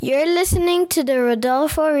You're listening to the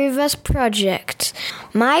Rodolfo Rivas Project.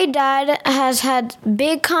 My dad has had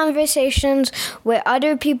big conversations with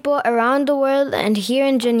other people around the world and here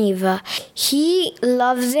in Geneva. He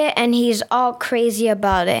loves it and he's all crazy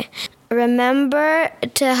about it. Remember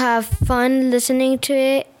to have fun listening to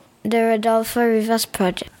it, the Rodolfo Rivas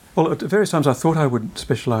Project. Well, at various times I thought I would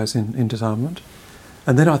specialise in disarmament,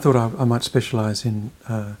 and then I thought I might specialise in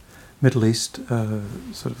Middle East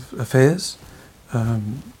sort of affairs.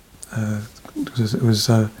 Because it was,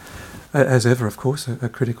 as ever, of course, a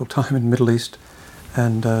critical time in the Middle East,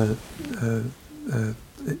 and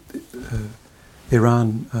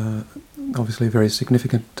Iran, obviously a very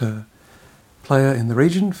significant player in the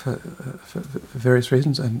region for various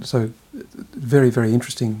reasons, and so very, very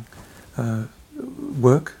interesting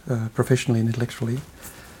work, professionally and intellectually.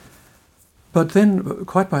 But then,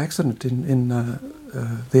 quite by accident, in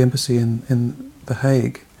the embassy in The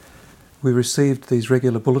Hague, we received these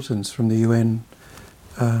regular bulletins from the UN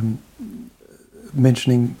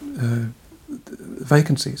mentioning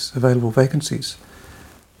vacancies, available vacancies.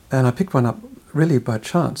 And I picked one up really by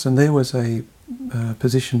chance, and there was a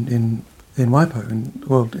position in WIPO, in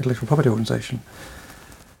World Intellectual Property Organization,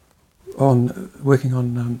 working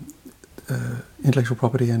on intellectual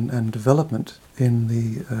property and development in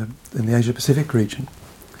the Asia-Pacific region.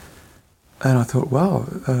 And I thought, wow,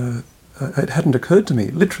 it hadn't occurred to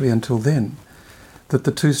me, literally until then, that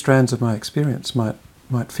the two strands of my experience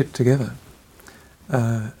might fit together.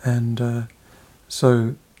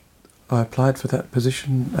 So I applied for that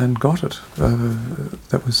position and got it.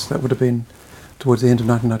 That would have been towards the end of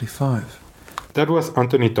 1995. That was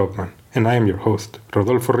Antony Taubman, and I am your host,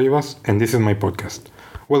 Rodolfo Rivas, and this is my podcast.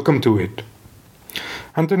 Welcome to it.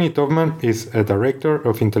 Antony Taubman is a director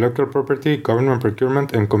of intellectual property, government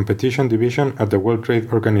procurement, and competition division at the World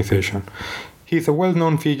Trade Organization. He is a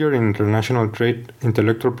well-known figure in international trade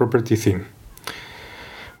intellectual property scene.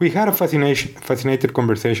 We had a fascinated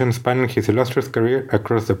conversation spanning his illustrious career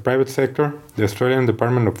across the private sector, the Australian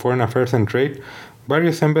Department of Foreign Affairs and Trade,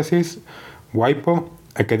 various embassies, WIPO,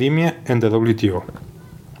 academia, and the WTO.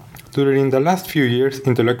 During the last few years,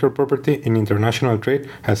 intellectual property in international trade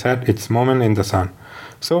has had its moment in the sun.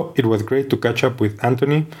 So it was great to catch up with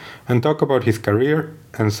Antony and talk about his career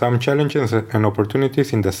and some challenges and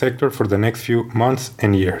opportunities in the sector for the next few months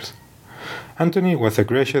and years. Antony was a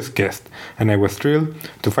gracious guest, and I was thrilled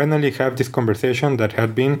to finally have this conversation that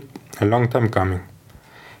had been a long time coming.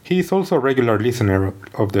 He is also a regular listener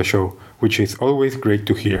of the show, which is always great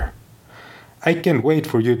to hear. I can't wait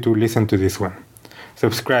for you to listen to this one.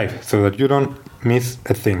 Subscribe so that you don't miss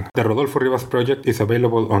a thing. The Rodolfo Rivas Project is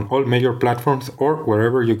available on all major platforms or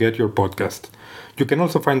wherever you get your podcast. You can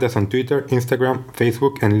also find us on Twitter, Instagram,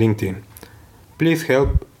 Facebook, and LinkedIn. Please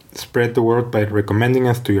help spread the word by recommending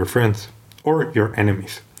us to your friends or your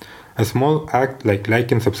enemies. A small act like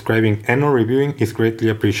liking, subscribing, and/or reviewing is greatly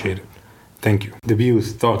appreciated. Thank you. The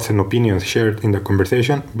views, thoughts, and opinions shared in the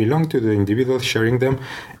conversation belong to the individuals sharing them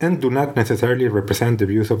and do not necessarily represent the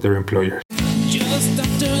views of their employers. Just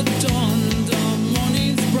after dawn, the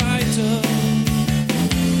morning's brighter.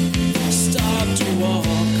 Start to walk,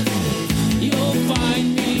 you'll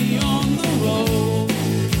find me on the road.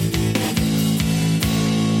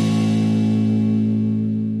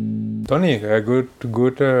 Tony,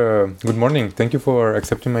 good morning. Thank you for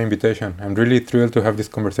accepting my invitation. I'm really thrilled to have this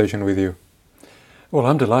conversation with you. Well,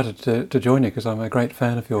 I'm delighted to join you because I'm a great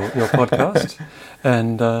fan of your podcast,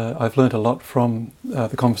 and I've learnt a lot from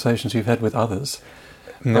the conversations you've had with others.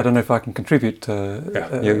 No. I don't know if I can contribute.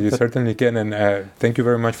 You certainly can, and thank you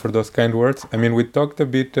very much for those kind words. I mean, we talked a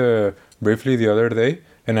bit briefly the other day,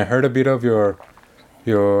 and I heard a bit of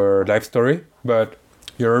your life story, but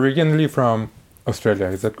you're originally from Australia,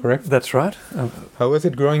 is that correct? That's right. How was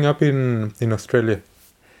it growing up in Australia?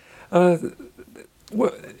 Well,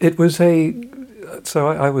 it was So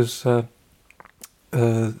I was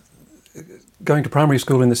going to primary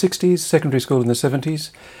school in the 60s, secondary school in the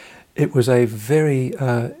 70s. It was a very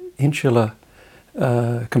insular,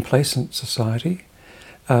 complacent society.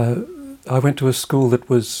 I went to a school that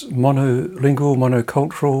was monolingual,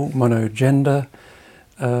 monocultural, monogender.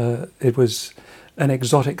 It was an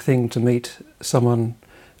exotic thing to meet someone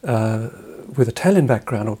with Italian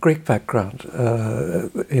background or Greek background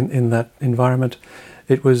in that environment.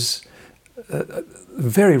 It was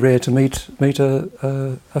very rare to meet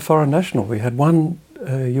a foreign national. We had one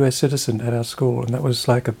US citizen at our school, and that was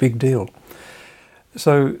like a big deal.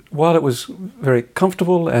 So while it was very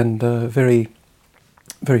comfortable and very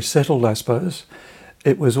settled, I suppose,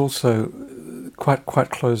 it was also quite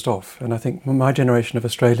closed off. And I think my generation of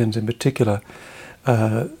Australians in particular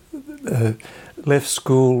left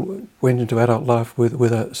school, went into adult life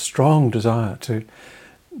with a strong desire to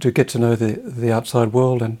get to know the outside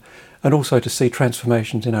world and also to see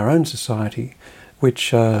transformations in our own society,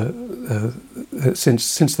 which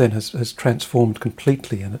since then has transformed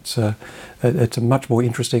completely, and it's a much more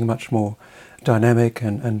interesting, much more dynamic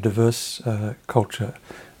and diverse culture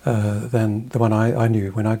than the one I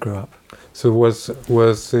knew when I grew up. So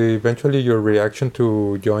was eventually your reaction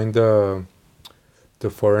to join the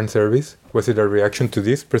Foreign Service? Was it a reaction to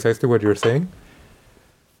this, precisely what you're saying?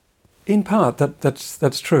 In part,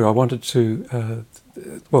 that's true. I wanted to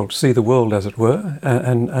see the world, as it were,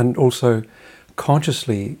 and also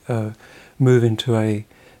consciously move into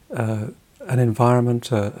an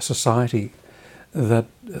environment, a society that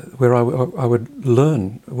where I would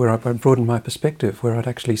learn, where I would broaden my perspective, where I'd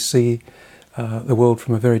actually see the world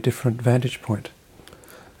from a very different vantage point.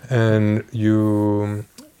 And you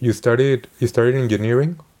studied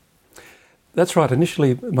engineering? That's right.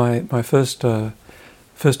 Initially, my first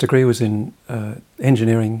degree was in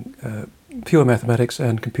engineering, pure mathematics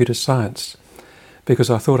and computer science, because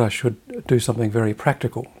I thought I should do something very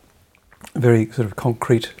practical, very sort of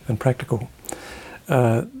concrete and practical.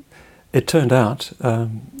 It turned out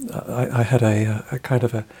I had a kind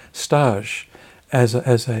of a stage as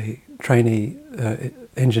a trainee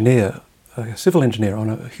engineer, a civil engineer on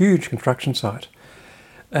a huge construction site,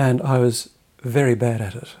 and I was very bad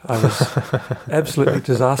at it. I was absolutely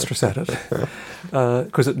disastrous at it,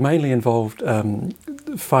 because it mainly involved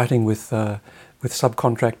fighting with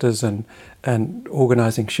subcontractors and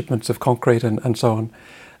organising shipments of concrete and so on.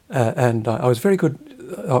 And I was very good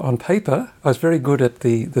on paper. I was very good at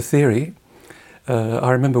the theory.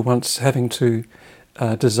 I remember once having to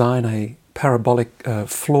design a parabolic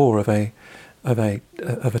floor of a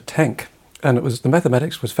tank, and the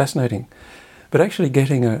mathematics was fascinating. But actually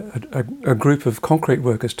getting a group of concrete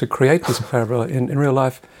workers to create this parabola in real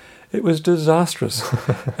life, it was disastrous.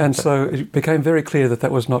 And so it became very clear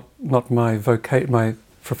that was not my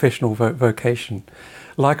professional vocation.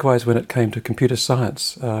 Likewise, when it came to computer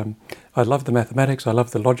science, I loved the mathematics, I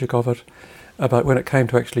loved the logic of it, but when it came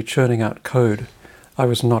to actually churning out code, I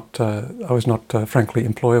was not frankly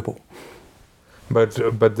employable.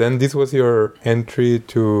 But then this was your entry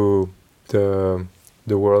to the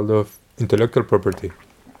world of intellectual property.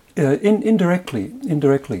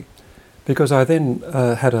 Indirectly, because I then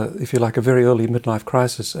had if you like, a very early midlife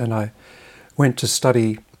crisis, and I went to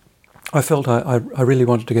study. I felt I really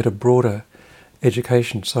wanted to get a broader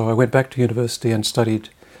education, so I went back to university and studied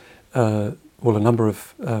a number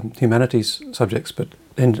of humanities subjects, but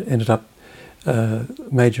ended up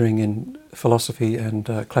majoring in philosophy and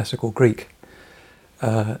classical Greek,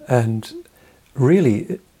 and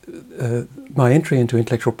really. My entry into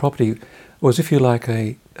intellectual property was, if you like,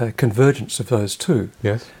 a convergence of those two.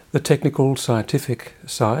 Yes. The technical, scientific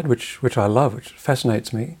side, which I love, which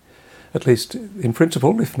fascinates me, at least in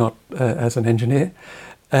principle, if not as an engineer,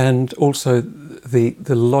 and also the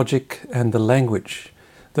logic and the language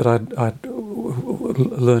that I'd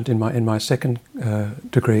learned in my second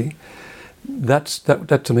degree.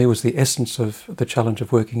 That to me was the essence of the challenge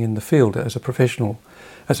of working in the field as a professional,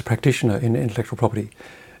 as a practitioner in intellectual property.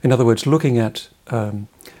 In other words, looking at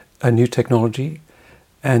a new technology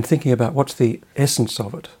and thinking about what's the essence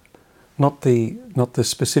of it, not the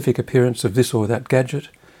specific appearance of this or that gadget,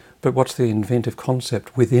 but what's the inventive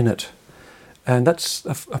concept within it. And that's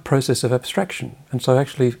a process of abstraction. And so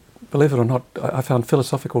actually, believe it or not, I found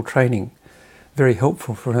philosophical training very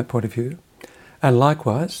helpful from that point of view. And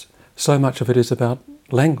likewise, so much of it is about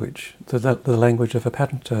language, the language of a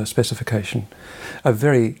patent specification, a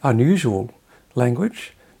very unusual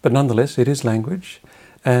language, but nonetheless it is language,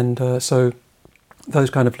 and so those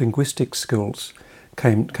kind of linguistic skills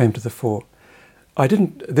came to the fore.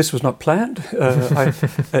 This was not planned, but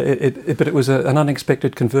it was an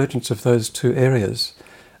unexpected convergence of those two areas.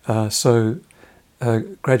 So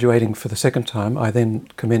graduating for the second time, I then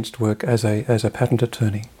commenced work as a patent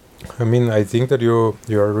attorney. I mean, I think that you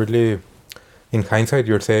are really, in hindsight,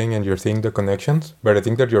 you're seeing the connections, but I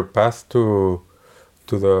think that your path to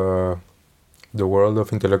the world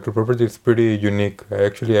of intellectual property is pretty unique. I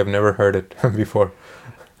have never heard it before.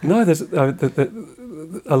 No, there's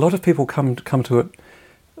a lot of people come to it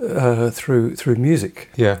through music.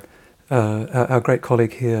 Yeah. Our great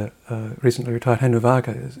colleague here, recently retired, Henry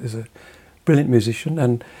Varga, is a brilliant musician,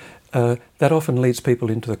 and that often leads people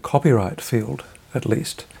into the copyright field, at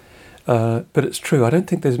least. But it's true. I don't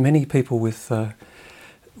think there's many people with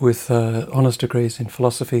honours degrees in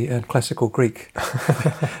philosophy and classical Greek.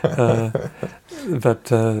 but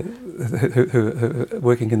who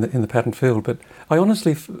working in the patent field. But I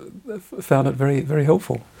honestly found it very, very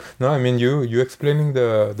helpful. No, I mean you explaining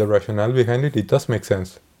the rationale behind it. It does make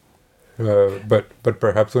sense. But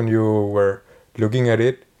perhaps when you were looking at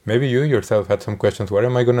it, maybe you yourself had some questions. What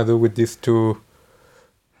am I going to do with these two?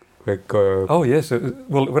 Oh yes.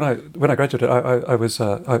 Well, when I graduated,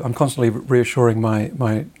 I'm constantly reassuring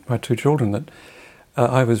my two children that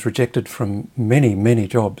I was rejected from many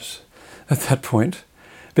jobs at that point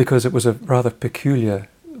because it was a rather peculiar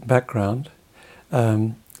background,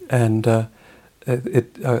 and I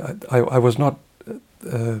was not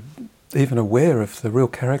even aware of the real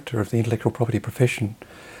character of the intellectual property profession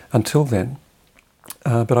until then.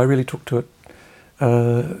 But I really took to it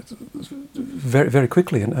very, very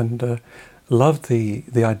quickly and loved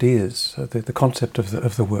the ideas, the concept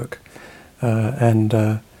of the work,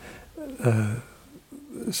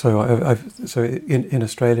 so in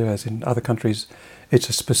Australia, as in other countries, it's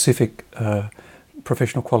a specific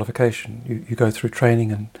professional qualification. You go through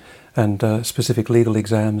training and specific legal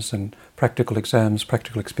exams and practical exams,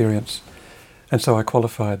 practical experience, and so I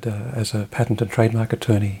qualified as a patent and trademark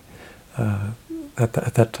attorney at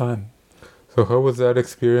that time. So how was that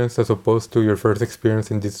experience as opposed to your first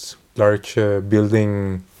experience in this large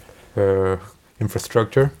building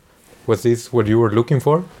infrastructure? Was this what you were looking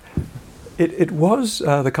for? It was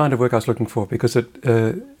the kind of work I was looking for because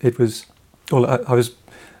it was. Well, I was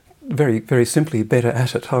very, very simply better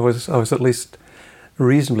at it. I was at least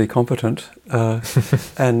reasonably competent,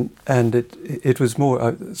 and it was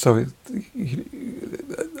more. So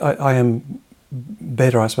I am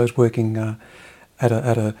better, I suppose, working at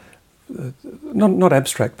a not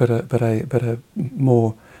abstract, but a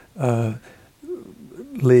more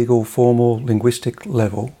legal, formal, linguistic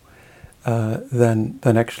level than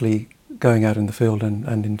actually going out in the field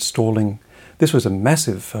and installing. This was a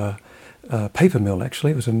massive paper mill.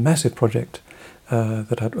 Actually, it was a massive project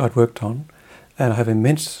that I'd worked on, and I have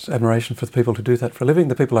immense admiration for the people who do that for a living.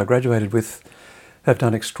 The people I graduated with have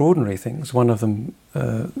done extraordinary things. One of them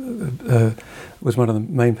was one of the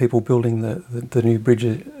main people building the new bridge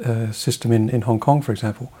system in Hong Kong, for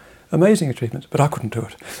example. Amazing achievements, but I couldn't do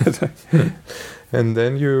it. And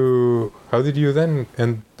then how did you then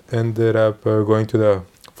ended up going to the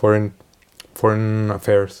foreign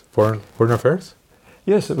affairs?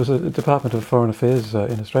 Yes, it was a Department of Foreign Affairs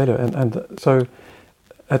in Australia, and so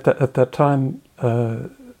at that time,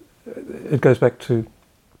 it goes back to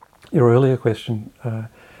your earlier question.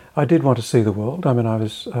 I did want to see the world. I mean, I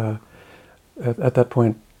was at that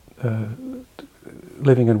point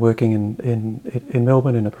living and working in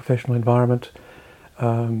Melbourne in a professional environment,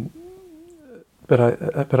 but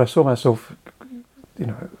I saw myself,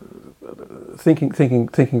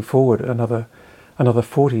 thinking forward another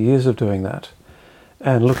 40 years of doing that,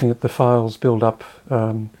 and looking at the files build up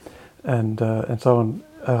and so on.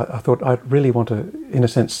 I thought I'd really want to, in a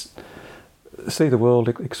sense, see the world,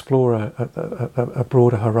 explore a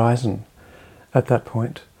broader horizon at that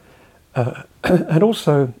point. And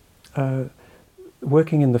also,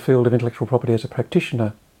 working in the field of intellectual property as a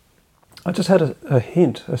practitioner, I just had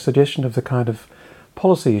a suggestion of the kind of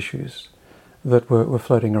policy issues that were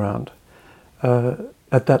floating around.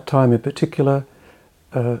 At that time in particular,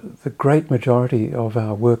 the great majority of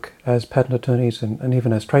our work as patent attorneys and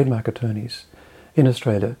even as trademark attorneys in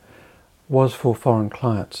Australia was for foreign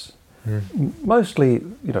clients. Mostly,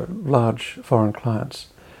 large foreign clients.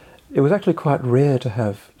 It was actually quite rare to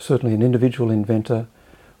have certainly an individual inventor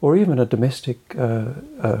or even a domestic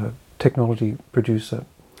technology producer.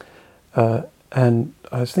 And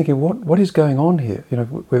I was thinking, what is going on here?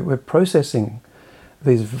 We're processing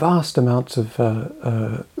these vast amounts of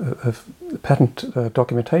patent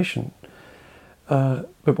documentation,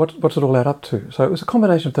 but what's it all add up to? So it was a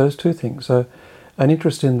combination of those two things: an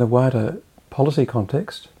interest in the wider policy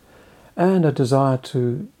context, and a desire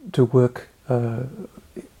to work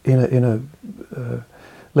in a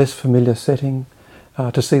less familiar setting,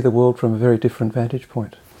 to see the world from a very different vantage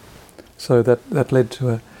point. So that led to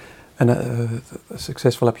a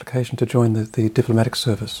successful application to join the diplomatic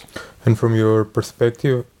service. And from your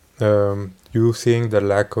perspective, you seeing the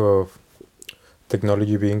lack of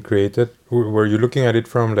technology being created, were you looking at it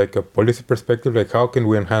from like a policy perspective? Like, how can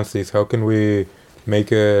we enhance this? How can we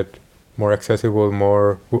make it more accessible?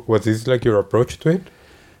 Was this like your approach to it?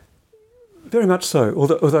 Very much so.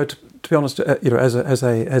 Although to be honest, as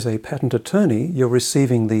a patent attorney, you're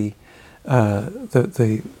receiving the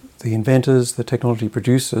inventors, the technology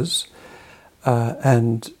producers,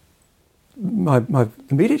 and my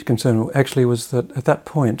immediate concern actually was that at that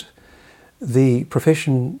point, the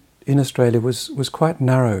profession in Australia was quite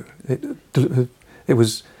narrow. It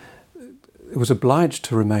was it was obliged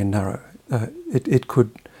to remain narrow. It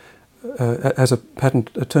could, as a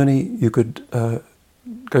patent attorney, you could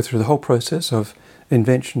go through the whole process of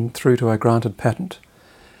invention through to a granted patent,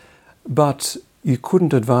 but you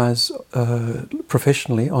couldn't advise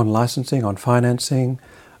professionally on licensing, on financing,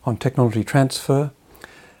 on technology transfer.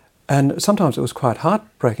 And sometimes it was quite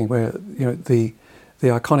heartbreaking where, the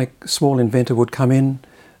iconic small inventor would come in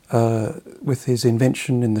with his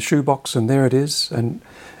invention in the shoebox, and there it is. And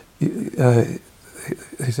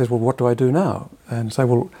he says, well, what do I do now? And say,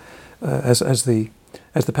 well, as the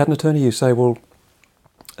patent attorney, you say, well,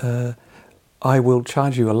 I will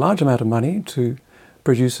charge you a large amount of money to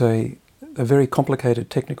produce a very complicated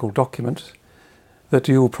technical document that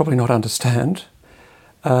you will probably not understand,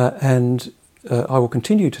 and I will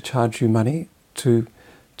continue to charge you money to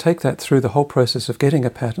take that through the whole process of getting a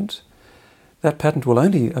patent. That patent will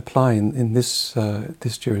only apply in this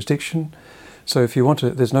jurisdiction. So if you want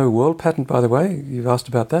to, there's no world patent, by the way. You've asked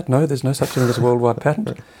about that. No, there's no such thing as a worldwide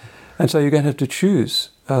patent. And so you're going to have to choose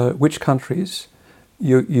which countries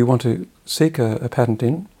you want to seek a patent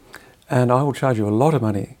in, and I will charge you a lot of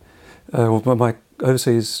money. My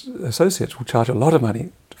overseas associates will charge a lot of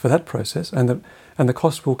money for that process, and the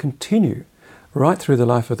cost will continue right through the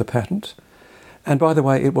life of the patent. And by the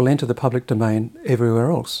way, it will enter the public domain everywhere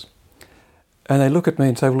else. And they look at me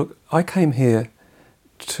and say, well, look, I came here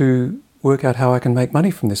to work out how I can make money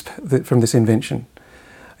from this invention.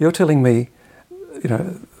 You're telling me,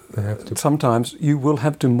 sometimes you will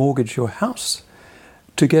have to mortgage your house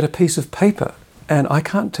to get a piece of paper, and I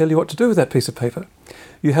can't tell you what to do with that piece of paper.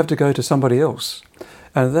 You have to go to somebody else.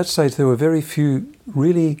 And at that stage, there were very few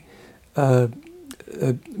really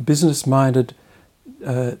business-minded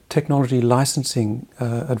technology licensing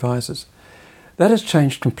advisors. That has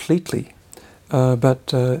changed completely,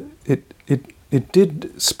 but it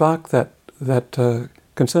did spark that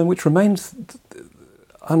concern, which remains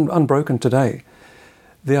unbroken today.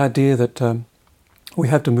 The idea that we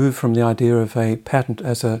have to move from the idea of a patent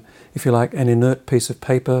as if you like, an inert piece of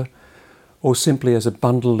paper, or simply as a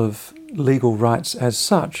bundle of legal rights as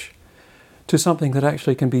such, to something that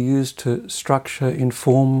actually can be used to structure,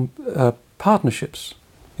 inform partnerships.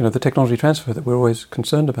 The technology transfer that we're always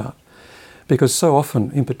concerned about. Because so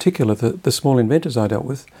often, in particular, the small inventors I dealt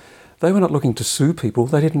with, they were not looking to sue people.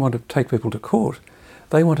 They didn't want to take people to court.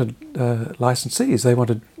 They wanted licensees. They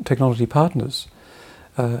wanted technology partners.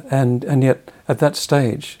 And yet, at that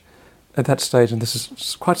stage, and this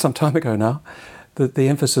is quite some time ago now, the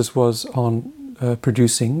emphasis was on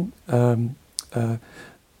producing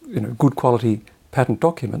good quality patent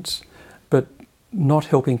documents, but not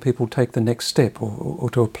helping people take the next step or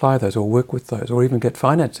to apply those or work with those or even get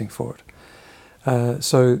financing for it.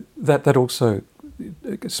 So that also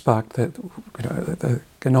sparked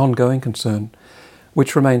an ongoing concern,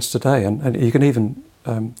 which remains today, and you can even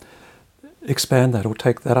expand that or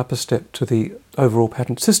take that up a step to the overall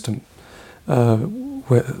patent system,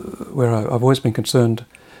 where I've always been concerned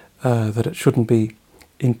that it shouldn't be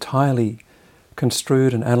entirely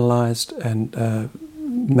construed and analysed and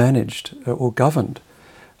managed or governed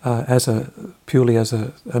purely as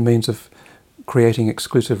a means of creating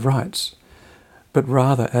exclusive rights, but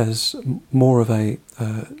rather as more of a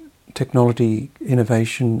technology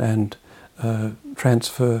innovation and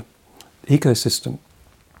transfer ecosystem,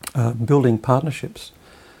 building partnerships.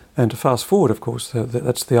 And to fast forward, of course,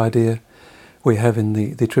 that's the idea we have in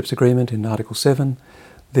the TRIPS agreement in Article 7,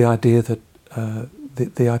 the idea that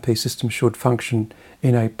the IP system should function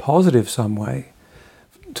in a positive some way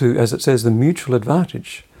to, as it says, the mutual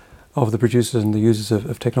advantage of the producers and the users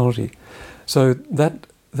of technology. So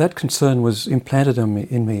that concern was implanted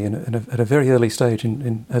in me at a very early stage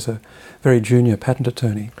as a very junior patent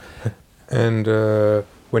attorney. And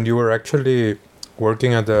when you were actually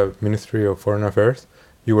working at the Ministry of Foreign Affairs,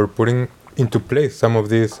 you were putting into place some of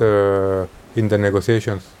these in the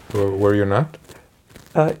negotiations, were you not?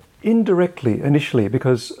 Indirectly, initially,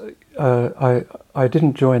 because I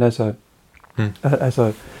didn't join as a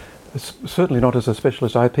certainly not as a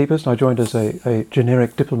specialist IP person. I joined as a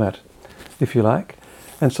generic diplomat, if you like.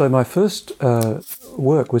 And so my first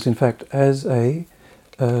work was in fact as a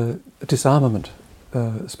disarmament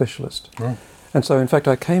specialist. Right. And so in fact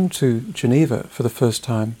I came to Geneva for the first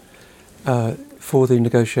time for the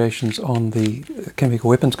negotiations on the Chemical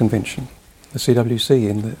Weapons Convention, the CWC,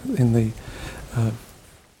 in the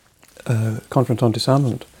Conference on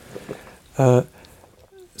Disarmament.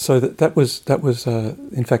 So that was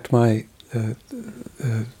in fact my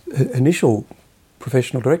initial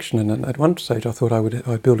professional direction, and at one stage I thought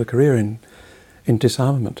I'd build a career in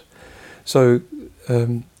disarmament. So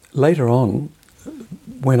later on,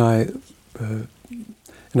 when I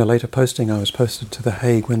in a later posting, I was posted to The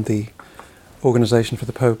Hague when the Organisation for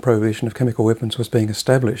the Prohibition of Chemical Weapons was being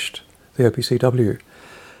established, the OPCW.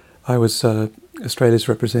 I was Australia's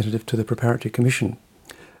representative to the Preparatory Commission.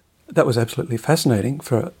 That was absolutely fascinating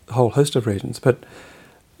for a whole host of reasons, but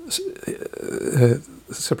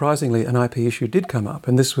surprisingly an IP issue did come up,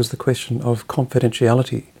 and this was the question of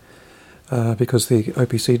confidentiality, because the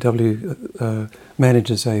OPCW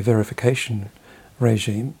manages a verification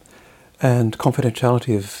regime, and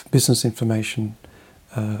confidentiality of business information,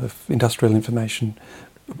 of industrial information,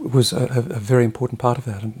 was a very important part of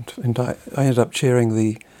that. And I ended up chairing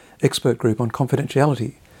the expert group on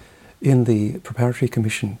confidentiality in the Preparatory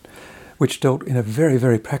Commission, which dealt in a very,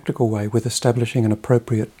 very practical way with establishing an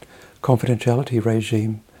appropriate confidentiality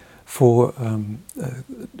regime for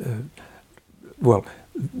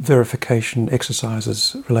verification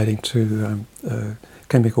exercises relating to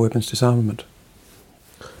chemical weapons disarmament.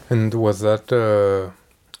 And was that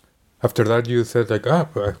after that you said like,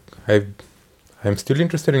 I'm still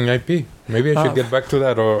interested in IP. Maybe I should get back to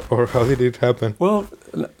that, or how did it happen? Well,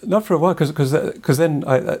 not for a while, because then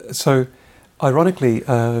so ironically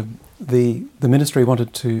the ministry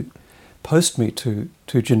wanted to post me to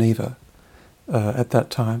Geneva at that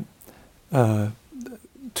time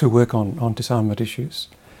to work on disarmament issues,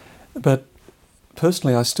 but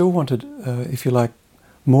personally I still wanted, if you like,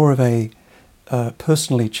 more of a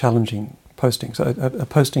personally challenging posting, so a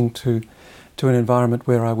posting to an environment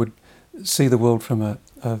where I would see the world from a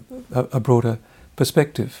broader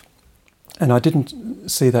perspective. And I didn't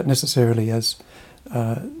see that necessarily as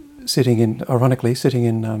sitting in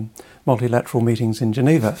multilateral meetings in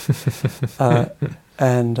Geneva.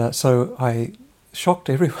 So I shocked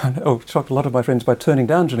a lot of my friends by turning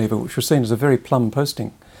down Geneva, which was seen as a very plum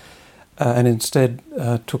posting, and instead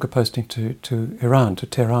took a posting to Iran, to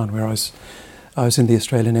Tehran, where I was in the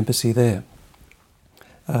Australian embassy there.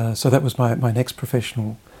 So that was my next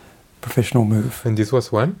professional move. And this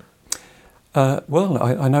was when? Well,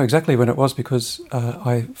 I know exactly when it was, because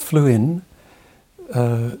I flew in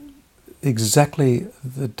exactly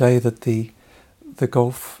the day that the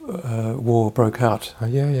Gulf War broke out.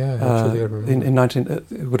 Actually, I remember.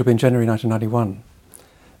 It would have been January 1991.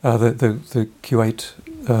 The Kuwait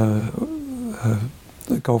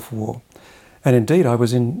Gulf War, and indeed I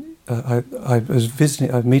was in. I was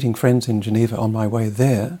meeting friends in Geneva on my way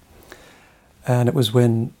there, and it was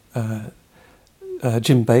when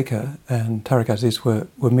Jim Baker and Tariq Aziz were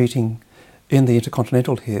meeting in the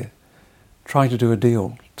Intercontinental here, trying to do a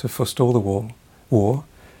deal to forestall the war.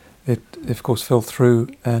 It of course fell through,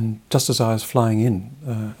 and just as I was flying in,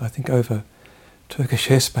 I think over Turkish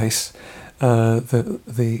airspace,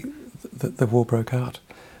 the war broke out.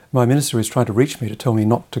 My minister was trying to reach me to tell me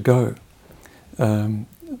not to go,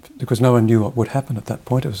 because no one knew what would happen at that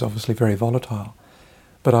point. It was obviously very volatile,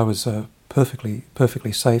 but I was perfectly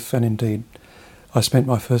safe, and indeed I spent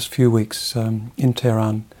my first few weeks in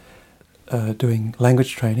Tehran doing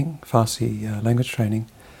language training, Farsi language training,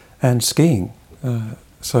 and skiing.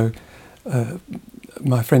 So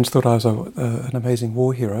my friends thought I was an amazing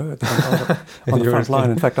war hero on the front line.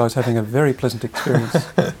 In fact, I was having a very pleasant experience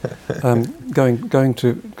going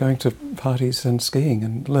to parties and skiing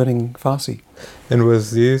and learning Farsi. And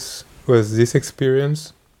was this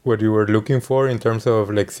experience what you were looking for in terms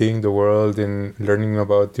of like seeing the world and learning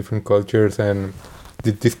about different cultures? And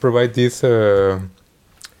did this provide this thing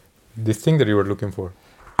that you were looking for?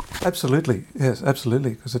 Absolutely, yes,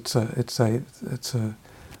 absolutely, because it's a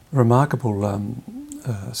remarkable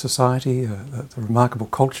society, a remarkable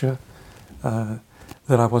culture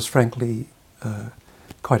that I was frankly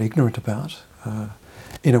quite ignorant about.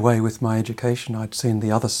 In a way, with my education, I'd seen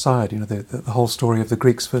the other side. The whole story of the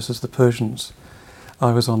Greeks versus the Persians.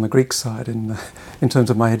 I was on the Greek side in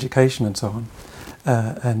terms of my education and so on,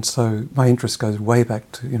 and so my interest goes way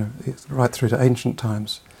back to right through to ancient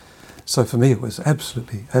times. So for me, it was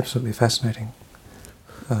absolutely fascinating.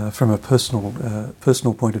 From a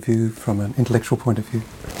personal point of view, from an intellectual point of view.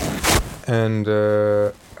 And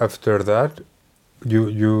after that,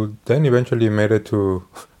 you then eventually made it to,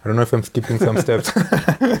 I don't know if I'm skipping some steps,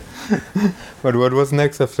 but what was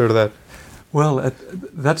next after that? Well,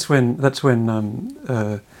 that's when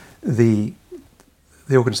the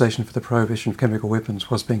Organisation for the Prohibition of Chemical Weapons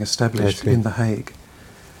was being established in The Hague.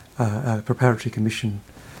 A preparatory commission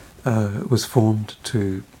was formed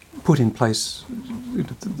to put in place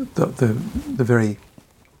the very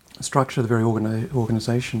structure, the very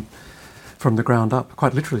organisation from the ground up,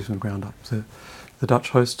 quite literally from the ground up. The Dutch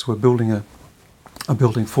hosts were building a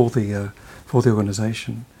building for the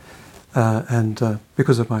organisation, and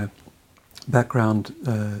because of my background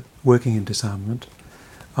working in disarmament,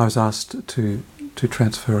 I was asked to to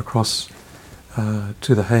transfer across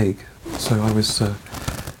to The Hague. So I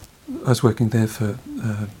was working there for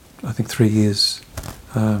I think 3 years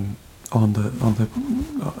on the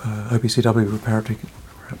OPCW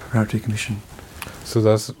Preparatory Commission. So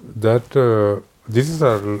this is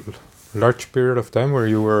a large period of time where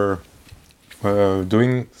you were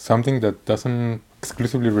doing something that doesn't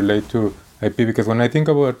exclusively relate to IP, because when I think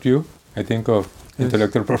about you, I think of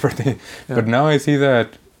intellectual property. Yeah. But now I see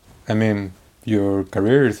that, I mean, your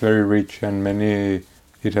career is very rich and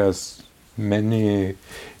it has many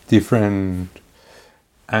different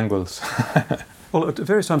angles. Well, at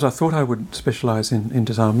various times I thought I would specialise in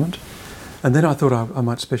disarmament, and then I thought I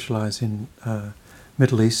might specialise in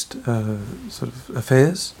Middle East sort of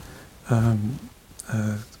affairs.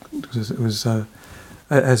 It was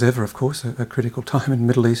as ever, of course, a critical time in the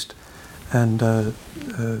Middle East, and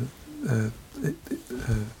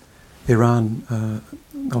Iran,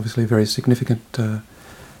 obviously a very significant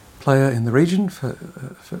player in the region for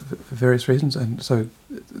various reasons, and so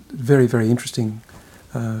very, very interesting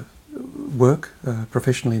work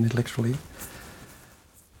professionally and intellectually.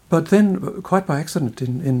 But then, quite by accident,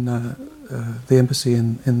 in the embassy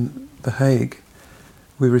in The Hague,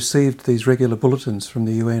 we received these regular bulletins from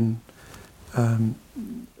the UN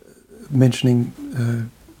mentioning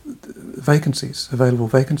vacancies, available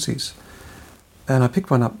vacancies. And I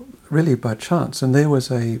picked one up really by chance, and there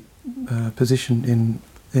was a position in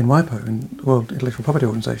WIPO, in World Intellectual Property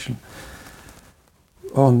Organization,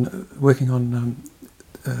 working on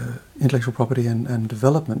intellectual property and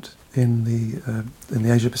development in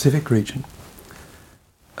the Asia Pacific region.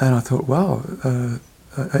 And I thought, wow,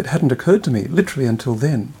 it hadn't occurred to me, literally until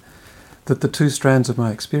then, that the two strands of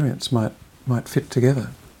my experience might fit together.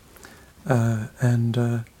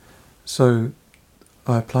 So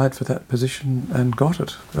I applied for that position and got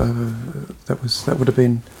it. That would have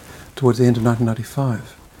been towards the end of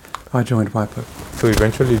 1995. I joined WIPO. So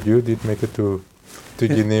eventually you did make it to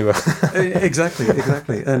Geneva.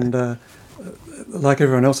 Exactly. And like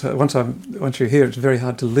everyone else, once you're here, it's very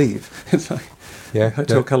hard to leave. It's like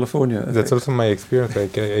Hotel California. That's also my experience. I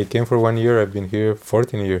came for 1 year. I've been here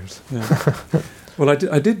 14 years. Yeah. Well, I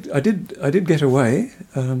did get away.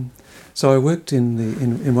 So I worked in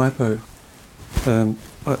WIPO.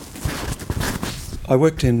 I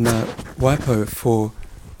worked in WIPO for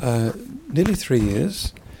nearly 3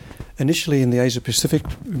 years. Initially in the Asia Pacific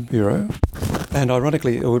Bureau, and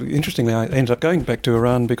ironically, or interestingly, I ended up going back to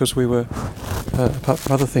Iran because we were, apart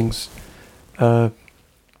from other things,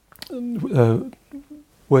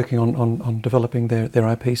 working on developing their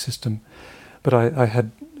IP system. But I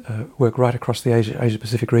had worked right across the Asia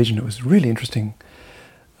Pacific region. It was really interesting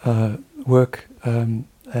work, and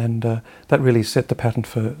that really set the pattern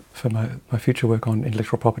for my future work on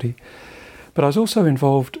intellectual property. But I was also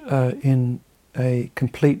involved in a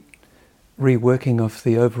complete reworking of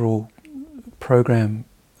the overall program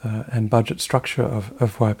and budget structure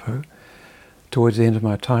of WIPO towards the end of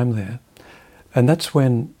my time there. And that's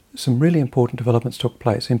when some really important developments took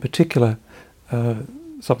place, in particular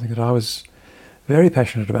something that I was very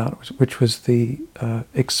passionate about, which was the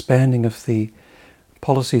expanding of the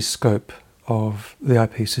policy scope of the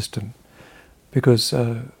IP system. Because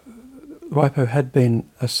WIPO had been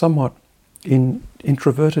a somewhat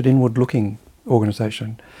introverted, inward-looking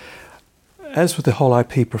organisation. As with the whole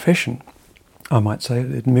IP profession, I might say,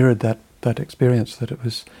 it mirrored that experience, that it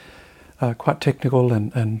was quite technical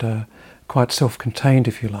and quite self-contained,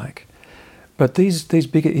 if you like. But these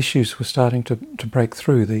bigger issues were starting to break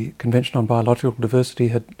through. The Convention on Biological Diversity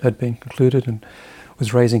had been concluded and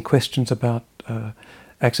was raising questions about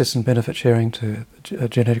access and benefit sharing to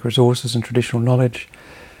genetic resources and traditional knowledge,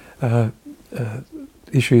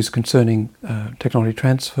 issues concerning technology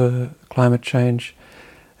transfer, climate change,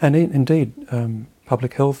 and indeed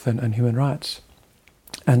public health and human rights.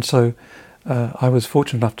 And so I was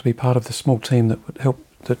fortunate enough to be part of the small team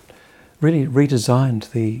that really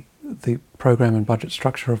redesigned the program and budget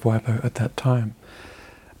structure of WIPO at that time.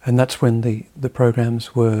 And that's when the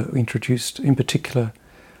programs were introduced, in particular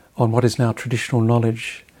on what is now traditional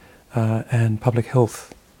knowledge and public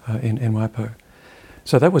health in WIPO.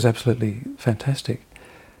 So that was absolutely fantastic.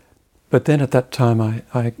 But then at that time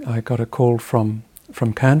I got a call from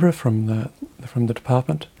Canberra, from the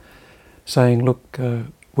department, saying, "Look,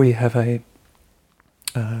 we have a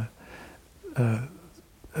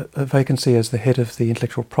vacancy as the head of the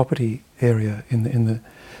intellectual property area in the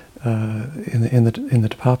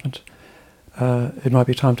department. It might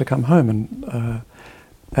be time to come home." And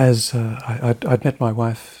as I'd met my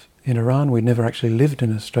wife in Iran, we'd never actually lived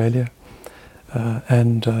in Australia,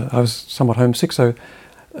 and I was somewhat homesick, so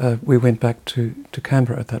we went back to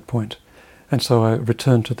Canberra at that point. And so I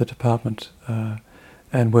returned to the department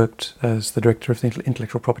and worked as the director of the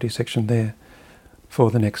intellectual property section there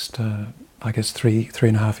for the next, I guess, three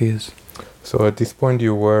and a half years. So at this point,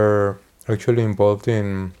 you were actually involved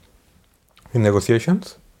in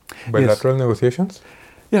negotiations, bilateral negotiations.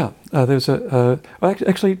 Yeah, there was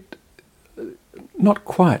actually not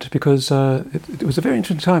quite, because it was a very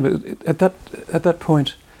interesting time. At that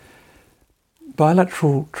point,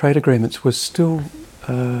 bilateral trade agreements were still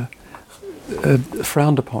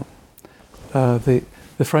frowned upon. The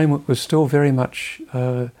framework was still very much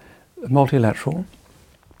multilateral,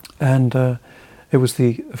 and it was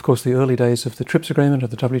of course the early days of the TRIPS agreement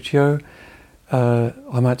of the WTO.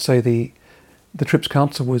 I might say the TRIPS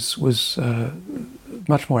Council was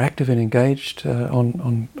much more active and engaged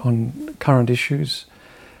on current issues.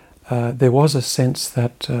 There was a sense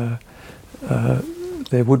that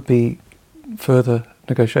there would be further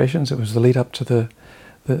negotiations. It was the lead up to the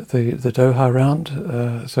Doha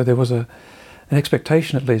round, so there was an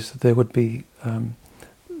expectation, at least, that there would be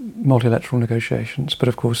multilateral negotiations. But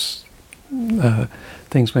of course,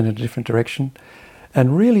 things went in a different direction.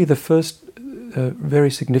 And really, the first very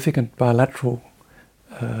significant bilateral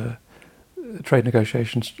trade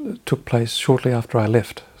negotiations took place shortly after I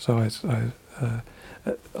left. So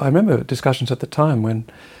I remember discussions at the time when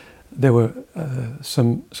there were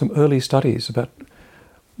some early studies about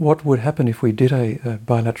what would happen if we did a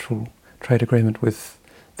bilateral trade agreement with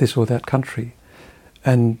this or that country.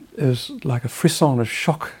 And it was like a frisson of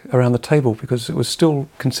shock around the table, because it was still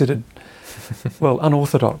considered, well,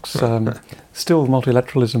 unorthodox. Still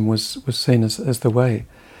multilateralism was seen as the way.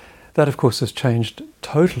 That, of course, has changed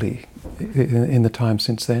totally in the time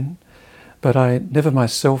since then. But I never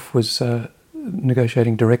myself was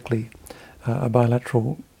negotiating directly a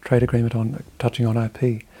bilateral trade agreement touching on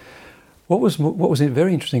IP. What was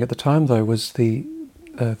very interesting at the time, though, was the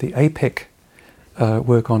APEC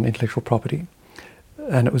work on intellectual property,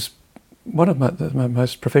 and it was one of my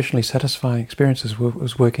most professionally satisfying experiences.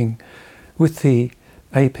 Was working with the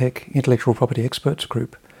APEC Intellectual Property Experts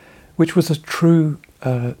Group, which was a true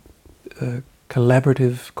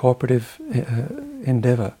collaborative, cooperative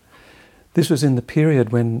endeavour. This was in the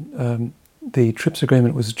period when the TRIPS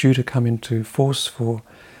agreement was due to come into force for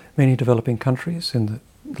many developing countries. In the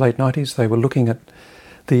late 90s, they were looking at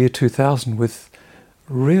the year 2000 with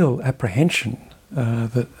real apprehension,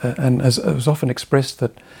 and as it was often expressed,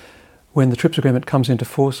 that when the TRIPS agreement comes into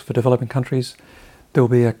force for developing countries, there will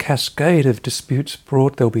be a cascade of disputes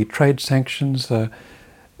brought, there will be trade sanctions,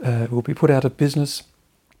 will be put out of business.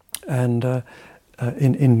 And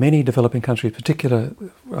in many developing countries, particularly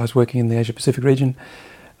I was working in the Asia-Pacific region,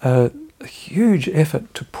 a huge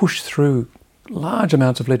effort to push through large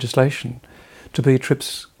amounts of legislation to be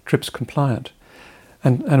TRIPS compliant.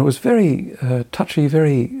 And it was very touchy,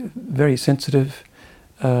 very, very sensitive,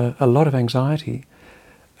 a lot of anxiety.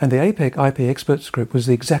 And the APEC IP Experts Group was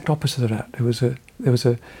the exact opposite of that. There was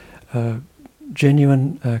a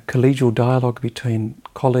genuine collegial dialogue between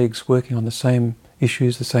colleagues working on the same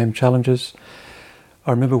issues, the same challenges.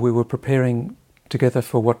 I remember we were preparing together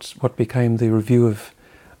for what became the review of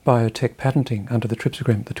biotech patenting under the TRIPS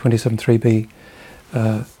agreement, the 273B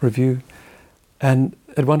review. And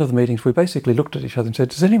at one of the meetings, we basically looked at each other and said,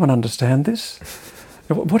 "Does anyone understand this?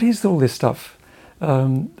 What is all this stuff?"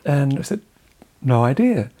 And I said, "No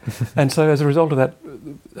idea." And so as a result of that,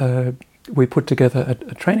 we put together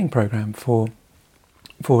a training program for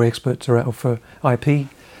experts or for IP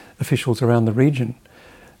officials around the region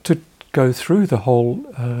to go through the whole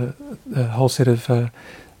set of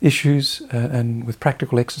issues and with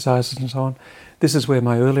practical exercises and so on. This is where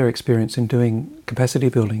my earlier experience in doing capacity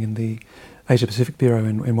building in the Asia Pacific Bureau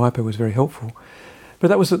in WIPO was very helpful. But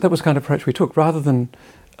that was the kind of approach we took. Rather than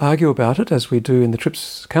argue about it as we do in the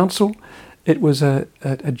TRIPS Council, it was a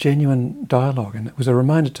genuine dialogue, and it was a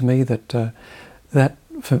reminder to me that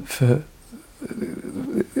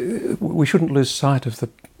we shouldn't lose sight of the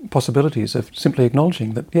possibilities of simply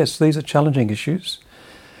acknowledging that, yes, these are challenging issues.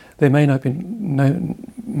 There may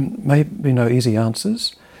be no easy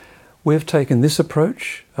answers. We've taken this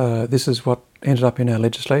approach. This is what ended up in our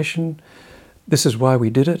legislation. This is why we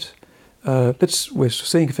did it. We're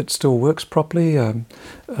seeing if it still works properly, and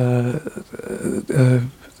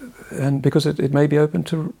because it may be open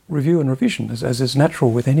to review and revision, as is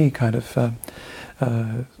natural with any kind of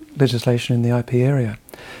legislation in the IP area.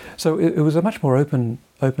 So it was a much more open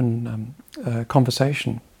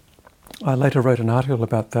conversation. I later wrote an article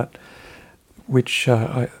about that, which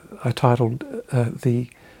I titled "The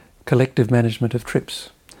Collective Management of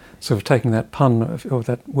TRIPS." So we've taken that pun or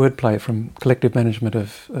that wordplay from collective management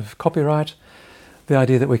of copyright, the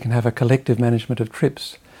idea that we can have a collective management of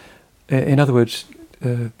TRIPS. In other words,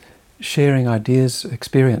 sharing ideas,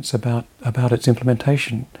 experience about its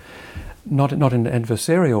implementation, not in an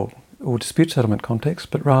adversarial or dispute settlement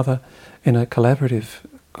context, but rather in a collaborative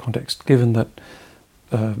context, given that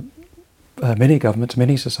many governments,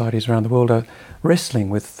 many societies around the world are wrestling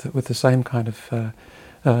with the same kind of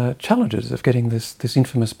challenges of getting this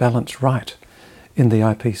infamous balance right in the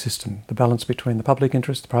IP system, the balance between the public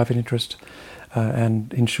interest, the private interest,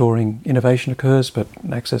 and ensuring innovation occurs, but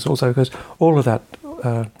access also occurs, all of that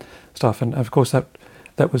stuff. And of course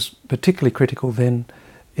that was particularly critical then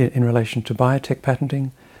in relation to biotech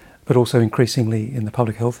patenting, but also increasingly in the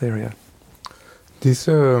public health area. This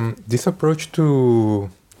approach to,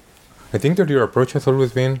 I think that your approach has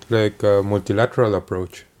always been like a multilateral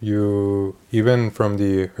approach. You, even from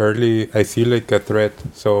the early, I see like a threat.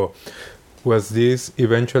 So was this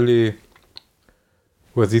eventually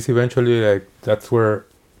like that's where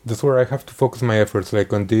I have to focus my efforts,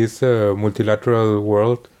 like on this multilateral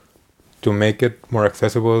world, to make it more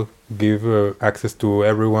accessible, give access to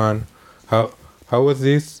everyone. How was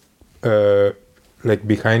this like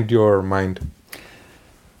behind your mind?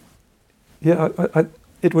 Yeah,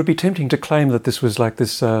 it would be tempting to claim that this was like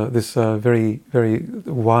this very, very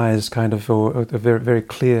wise kind of, or a very, very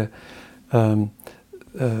clear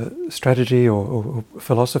strategy or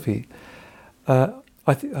philosophy.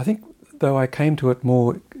 I think, though, I came to it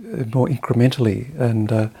more incrementally,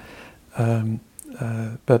 and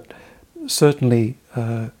but certainly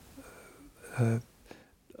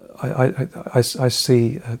I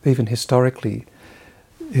see even historically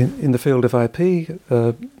in the field of IP.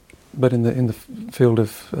 But in the field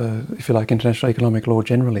of, if you like, international economic law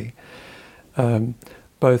generally,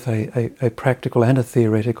 both a practical and a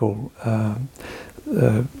theoretical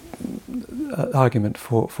argument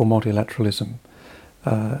for multilateralism,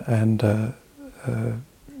 and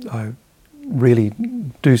I really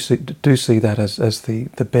do see that as the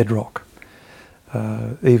bedrock,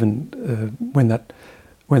 even when that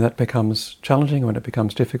becomes challenging, when it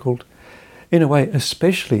becomes difficult. In a way,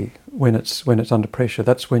 especially when it's under pressure,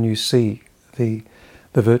 that's when you see the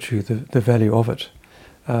virtue, the value of it,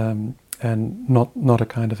 and not a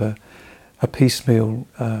kind of a piecemeal,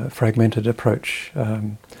 fragmented approach,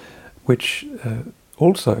 which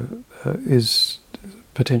also is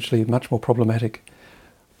potentially much more problematic,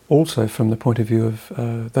 also from the point of view of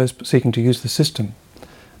those seeking to use the system.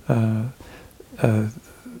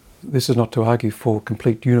 This is not to argue for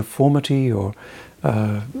complete uniformity or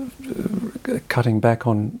cutting back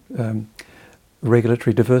on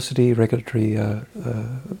regulatory diversity, regulatory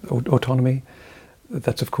autonomy.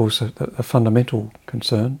 That's, of course, a fundamental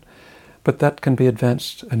concern. But that can be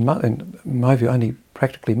advanced, and in my view, only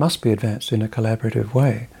practically must be advanced in a collaborative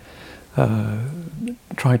way.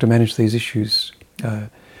 Trying to manage these issues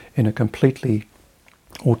in a completely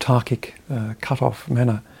autarkic, cut-off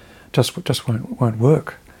manner just won't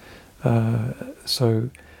work. So,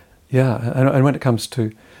 yeah, and when it comes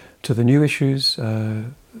to the new issues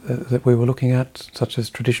that we were looking at, such as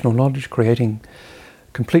traditional knowledge, creating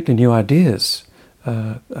completely new ideas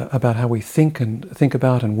about how we think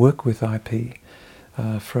about and work with IP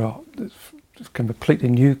for a completely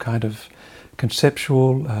new kind of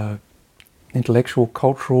conceptual, intellectual,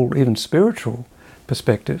 cultural, even spiritual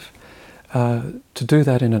perspective, to do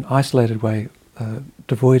that in an isolated way,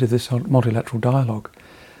 devoid of this multilateral dialogue,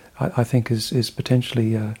 I think is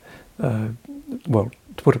potentially, well,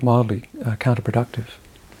 to put it mildly, counterproductive.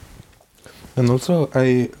 And also,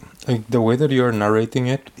 the way that you're narrating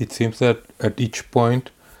it, it seems that at each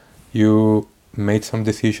point you made some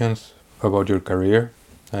decisions about your career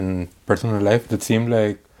and personal life that seemed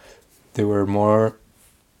like they were more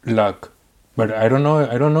luck. But I don't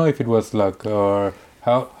know if it was luck, or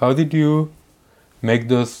how did you make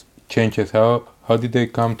those changes? How did they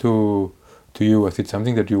come to you? Was it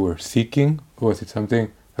something that you were seeking? Or was it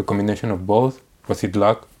a combination of both? Was it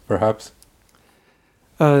luck, perhaps?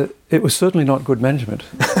 It was certainly not good management.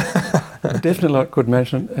 Definitely not good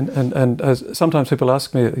management. And sometimes people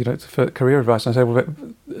ask me, for career advice, and I say, well,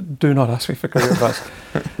 do not ask me for career advice,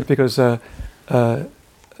 because it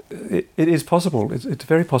is possible. It's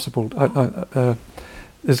very possible.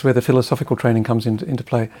 This is where the philosophical training comes into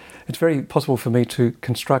play. It's very possible for me to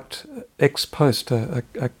construct ex post a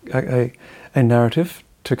narrative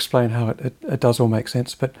to explain how it does all make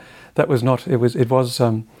sense. But that was not. It was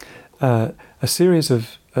a series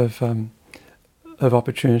of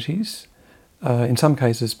opportunities. In some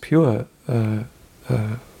cases, pure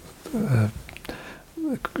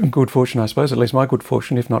good fortune, I suppose. At least my good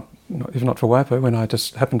fortune, if not for WIPO, when I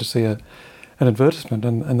just happened to see an advertisement,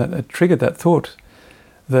 and that it triggered that thought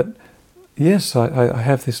that, Yes, I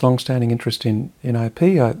have this long-standing interest in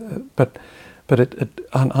IP, but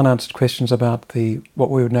unanswered questions about what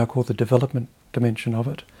we would now call the development dimension of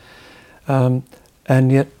it, and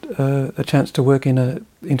yet a chance to work in an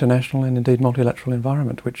international and indeed multilateral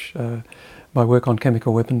environment, which my work on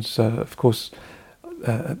chemical weapons, of course,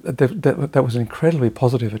 that was an incredibly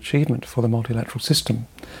positive achievement for the multilateral system.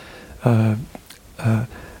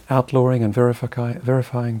 Outlawing and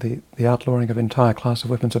verifying the outlawing of entire class of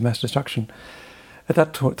weapons of mass destruction. At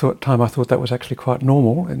that time, I thought that was actually quite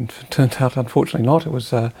normal, and it turned out, unfortunately, not.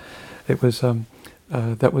 That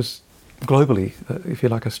was globally, if you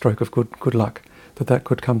like, a stroke of good luck that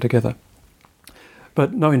could come together.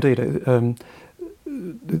 But no, indeed,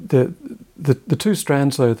 the two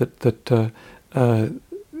strands though that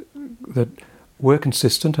were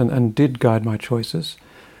consistent and did guide my choices.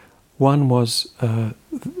 One was an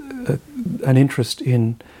interest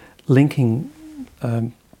in linking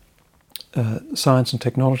science and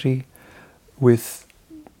technology with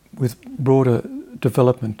broader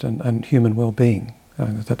development and human well-being.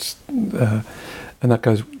 And that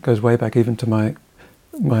goes way back even to my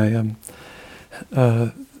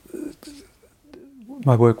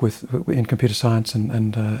work in computer science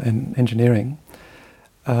and engineering,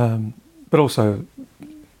 but also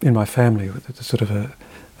in my family with the sort of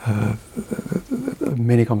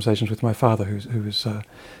many conversations with my father, who was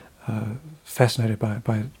fascinated by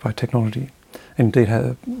technology. Indeed,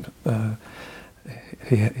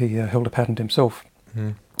 he held a patent himself.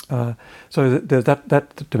 Mm. So there's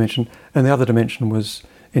that dimension, and the other dimension was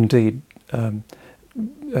indeed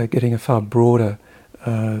getting a far broader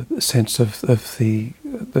sense of the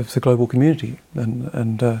global community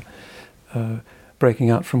and breaking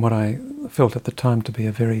out from what I felt at the time to be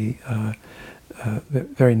a very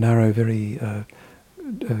narrow, very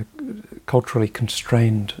culturally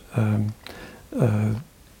constrained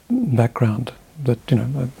background. That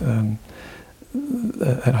and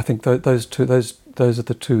I think those are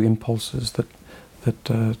the two impulses that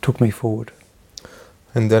took me forward.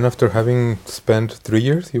 And then after having spent 3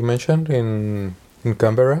 years, you mentioned, in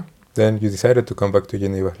Canberra, then you decided to come back to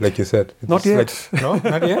Geneva, like you said. Not yet. No,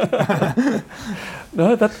 not yet.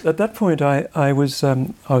 No, at that point I was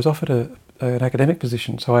offered an academic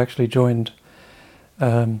position, so I actually joined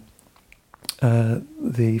the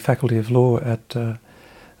Faculty of Law at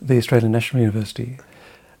the Australian National University,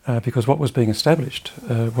 because what was being established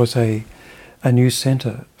was a new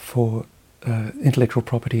centre for intellectual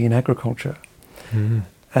property in agriculture. Mm.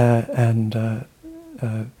 And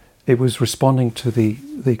it was responding to the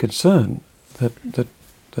concern that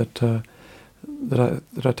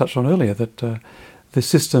I touched on earlier, that the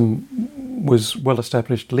system was well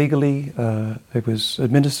established legally, it was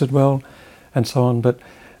administered well, and so on, but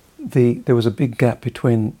there was a big gap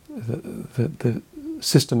between the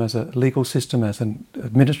system as a legal system, as an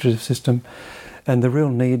administrative system, and the real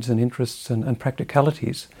needs and interests and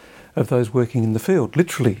practicalities of those working in the field,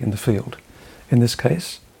 literally in the field, in this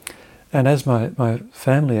case. And as my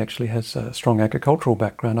family actually has a strong agricultural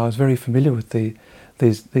background, I was very familiar with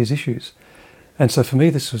these issues. And so for me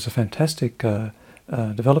this was a fantastic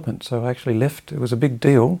development. So I actually left. It was a big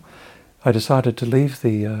deal. I decided to leave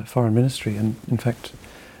the Foreign Ministry and in fact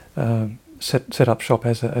set up shop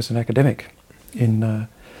as an academic in the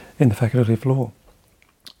Faculty of Law.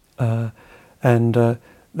 And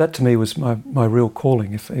that to me was my real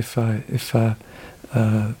calling.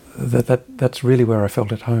 That's really where I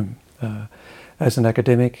felt at home, as an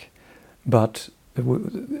academic, but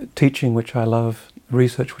teaching, which I love,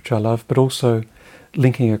 research, which I love, but also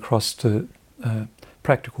linking across to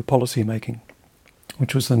practical policy making,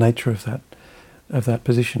 which was the nature of that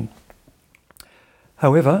position.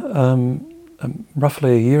 However,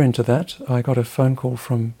 roughly a year into that, I got a phone call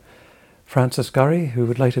from Francis Gurry, who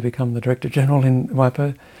would later become the Director General in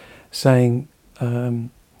WIPO, saying,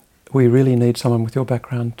 we really need someone with your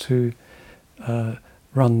background to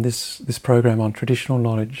run this program on traditional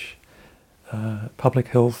knowledge, public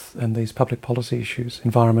health, and these public policy issues,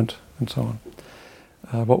 environment, and so on.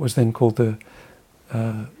 What was then called the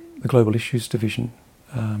Global Issues Division.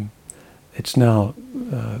 It's now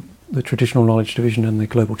the Traditional Knowledge Division and the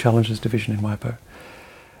Global Challenges Division in WIPO.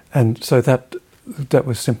 And so that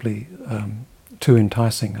was simply too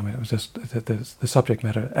enticing. I mean, it was just the subject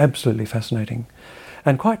matter absolutely fascinating,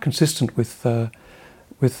 and quite consistent with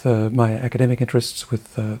my academic interests,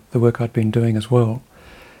 with the work I'd been doing as well.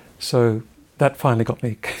 So that finally got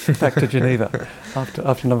me back to Geneva after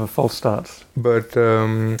a number of false starts. But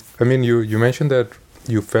I mean, you mentioned that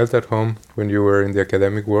you felt at home when you were in the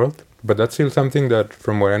academic world, but that's still something that,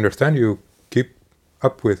 from what I understand, you keep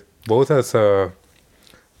up with, both as a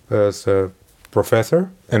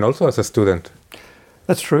professor and also as a student.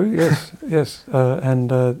 That's true. Yes, yes, and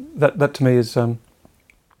that to me is one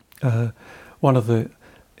of the,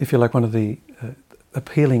 if you like, one of the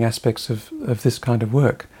appealing aspects of this kind of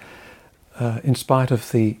work. In spite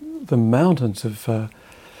of the mountains of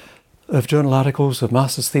journal articles, of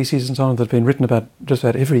master's theses, and so on that have been written about just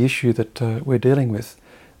about every issue that we're dealing with,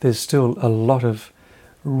 there's still a lot of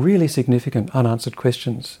really significant unanswered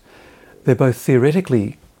questions. They're both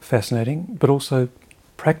theoretically fascinating, but also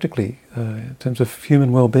practically, in terms of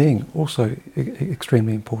human well-being, also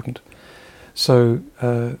extremely important. So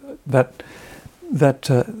that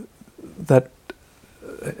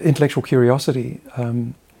intellectual curiosity,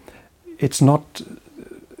 it's not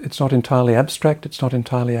entirely abstract. It's not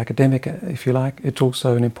entirely academic, if you like. It's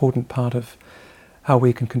also an important part of how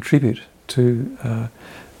we can contribute to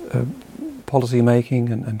policy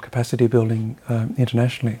making and capacity building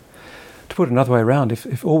internationally. To put it another way around,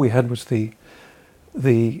 if all we had was the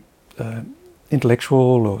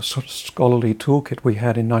intellectual or sort of scholarly toolkit we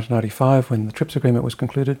had in 1995 when the TRIPS agreement was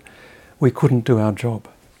concluded, we couldn't do our job.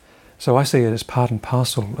 So I see it as part and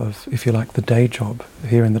parcel of, if you like, the day job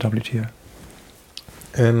here in the WTO.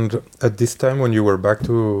 And at this time when you were back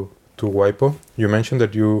to WIPO, you mentioned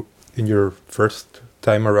that you, in your first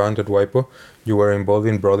time around at WIPO, you were involved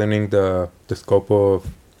in broadening the scope of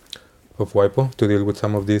WIPO to deal with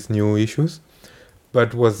some of these new issues.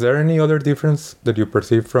 But was there any other difference that you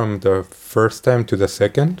perceived from the first time to the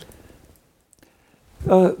second?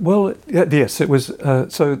 Well, yes, it was.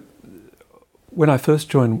 So when I first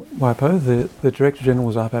joined WIPO, the Director General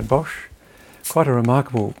was Arpad Bosch, quite a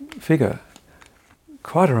remarkable figure,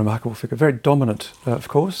 very dominant, of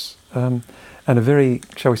course, and a very,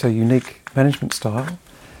 shall we say, unique management style,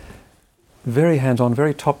 very hands-on,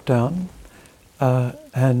 very top-down,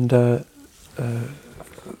 and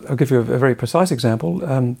I'll give you a very precise example.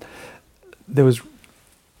 There was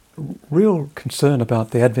real concern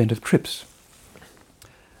about the advent of TRIPS.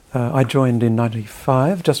 I joined in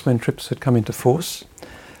 1995, just when TRIPS had come into force,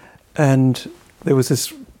 and there was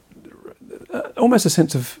this almost a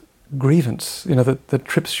sense of grievance, that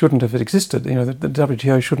TRIPS shouldn't have existed. The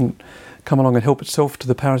WTO shouldn't come along and help itself to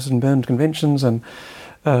the Paris and Berne conventions, and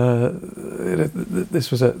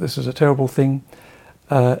this was a terrible thing.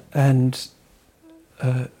 And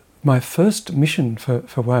my first mission for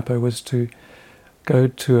WIPO was to go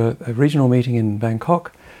to a regional meeting in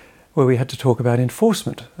Bangkok where we had to talk about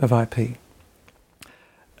enforcement of IP.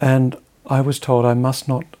 And I was told I must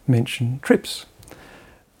not mention TRIPS.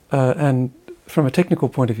 And from a technical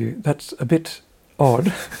point of view, that's a bit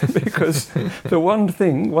odd because the one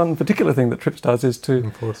particular thing that TRIPS does is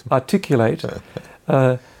to articulate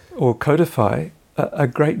or codify a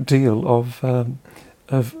great deal of the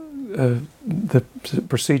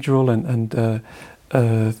procedural and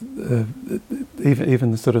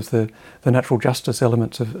even the sort of the natural justice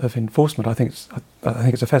elements of enforcement. I think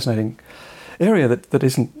it's a fascinating area that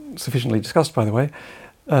isn't sufficiently discussed, by the way.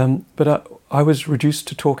 But I was reduced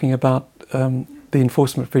to talking about the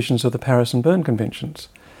enforcement provisions of the Paris and Berne conventions,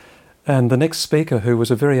 and the next speaker, who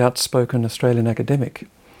was a very outspoken Australian academic,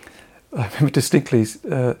 I remember distinctly,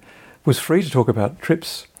 was free to talk about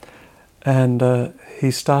TRIPS, and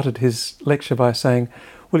he started his lecture by saying,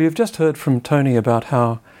 "Well, you've just heard from Tony about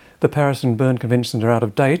how the Paris and Berne conventions are out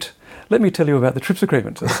of date. Let me tell you about the TRIPS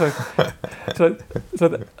agreement." So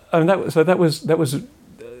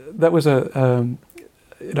that was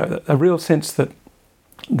a real sense that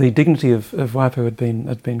the dignity of WIPO had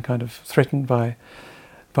been kind of threatened by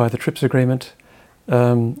the TRIPS agreement,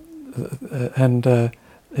 and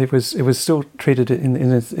it was still treated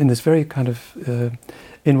in this very kind of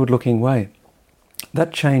inward-looking way.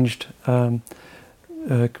 That changed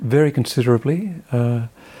very considerably. The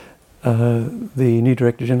new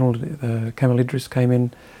Director General, Kamal Idris, came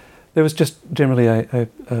in. There was just generally a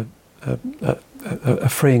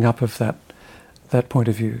freeing up of that point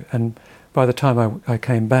of view, and by the time I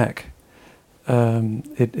came back,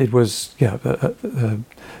 it was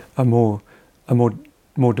a more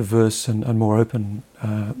diverse and more open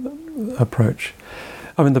approach.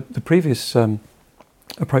 I mean, the previous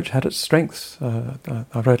approach had its strengths.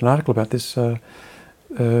 I wrote an article about this,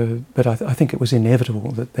 but I think it was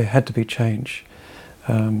inevitable that there had to be change,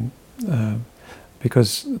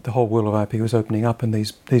 because the whole world of IP was opening up, and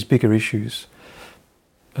these bigger issues,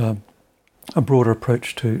 a broader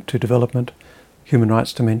approach to development, human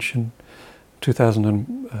rights dimension.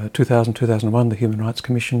 2001, the Human Rights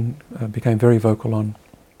Commission became very vocal on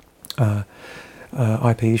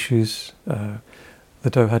IP issues. The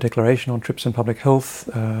Doha Declaration on TRIPS and Public Health.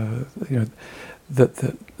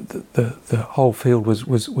 The whole field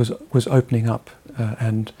was opening up,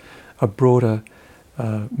 and a broader,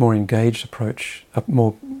 more engaged approach, a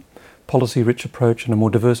more policy-rich approach and a more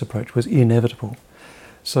diverse approach was inevitable.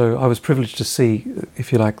 So I was privileged to see,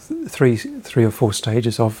 if you like, three or four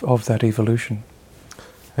stages of that evolution.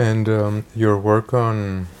 And your work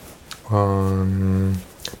on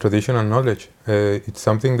traditional knowledge, it's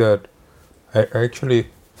something that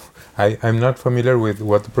I'm not familiar with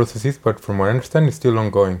what the process is, but from what I understand, it's still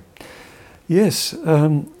ongoing. Yes,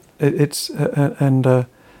 the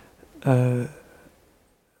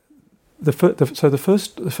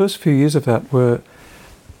first few years of that were,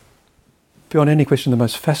 beyond any question, the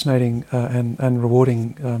most fascinating and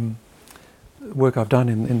rewarding work I've done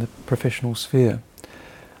in the professional sphere,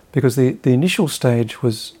 because the initial stage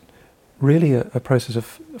was really a process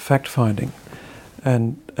of fact finding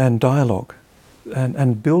and dialogue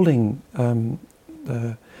and building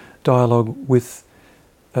dialogue with.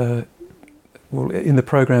 In the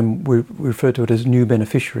program, we referred to it as new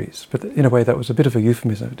beneficiaries, but in a way that was a bit of a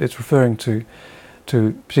euphemism. It's referring to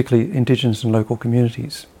particularly indigenous and local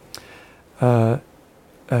communities who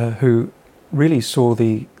really saw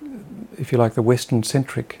the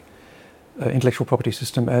Western-centric intellectual property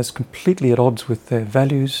system as completely at odds with their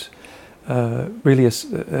values, really as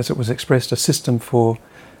it was expressed, a system for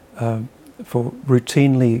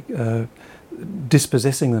routinely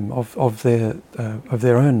dispossessing them of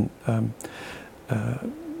their own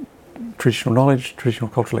traditional knowledge, traditional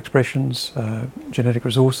cultural expressions, genetic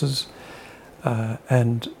resources,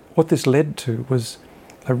 and what this led to was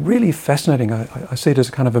a really fascinating, I see it as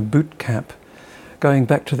a kind of a boot camp, going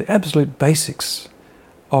back to the absolute basics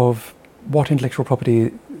of what intellectual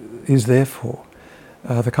property is there for,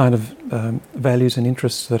 the kind of values and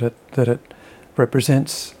interests that it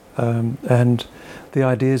represents, and the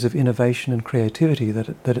ideas of innovation and creativity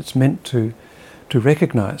that it's meant to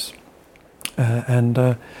recognise.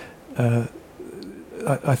 I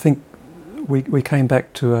think we came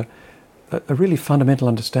back to a really fundamental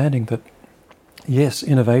understanding that yes,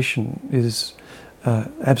 innovation is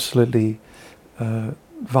absolutely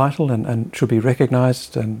vital and should be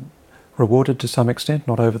recognised and rewarded to some extent,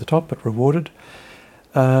 not over the top, but rewarded.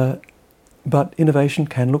 But innovation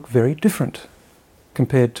can look very different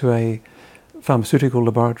compared to a pharmaceutical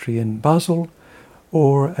laboratory in Basel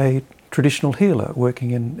or a traditional healer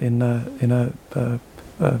working in a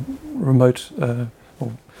remote, or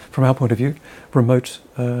from our point of view, remote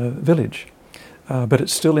village. But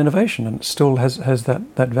it's still innovation and it still has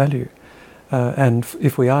that value. And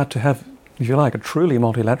if we are to have, if you like, a truly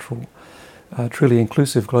multilateral, truly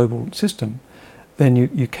inclusive global system, then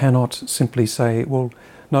you cannot simply say, well,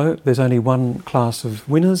 no, there's only one class of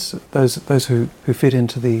winners, those who fit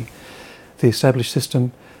into the established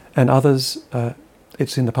system, and others,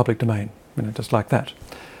 it's in the public domain, just like that.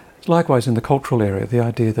 Likewise, in the cultural area, the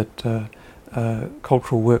idea that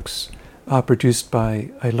cultural works are produced by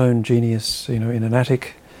a lone genius, in an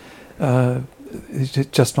attic, is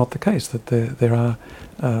just not the case. That there are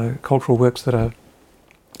cultural works that are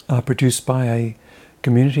produced by a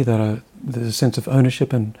community, there's a sense of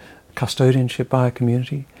ownership and custodianship by a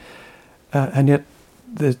community, and yet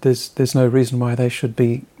there's no reason why they should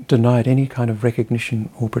be denied any kind of recognition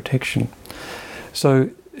or protection. So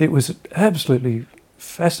it was an absolutely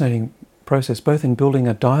fascinating process, both in building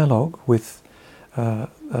a dialogue with a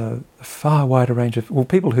far wider range of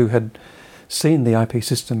people who had seen the IP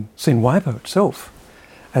system, seen WIPO itself,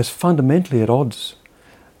 as fundamentally at odds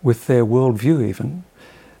with their worldview even,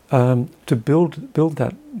 to build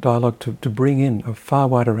that dialogue, to bring in a far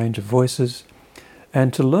wider range of voices,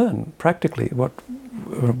 and to learn practically what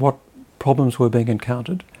problems were being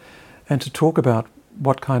encountered, and to talk about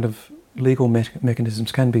what kind of legal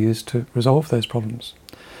mechanisms can be used to resolve those problems.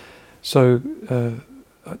 So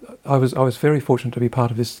I was very fortunate to be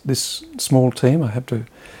part of this small team. I have to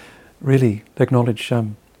really acknowledge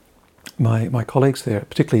my colleagues there,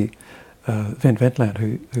 particularly Vent Ventland,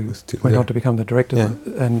 who went on to become the director,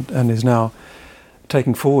 and is now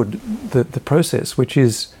taking forward the process, which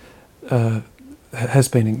is has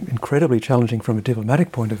been incredibly challenging from a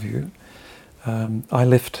diplomatic point of view. I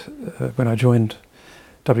left when I joined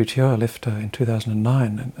WTO. I left in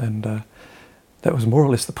 2009, and that was more or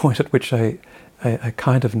less the point at which a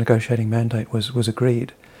kind of negotiating mandate was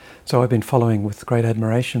agreed. So I've been following with great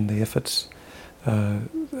admiration the efforts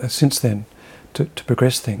since then to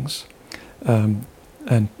progress things. And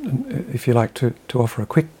if you like to offer a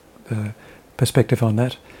quick perspective on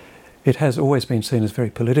that, it has always been seen as very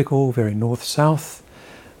political, very north-south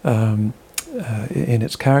in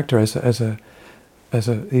its character,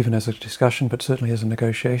 even as a discussion, but certainly as a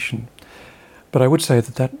negotiation. But I would say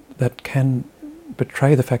that can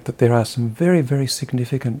betray the fact that there are some very, very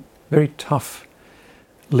significant, very tough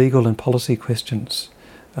legal and policy questions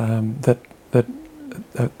that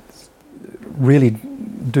really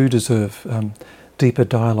do deserve deeper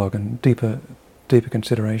dialogue and deeper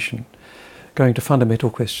consideration, going to fundamental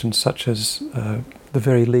questions such as the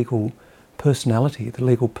very legal personality, the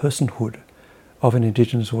legal personhood of an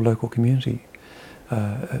Indigenous or local community,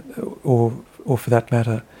 or for that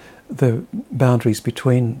matter, the boundaries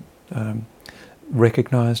between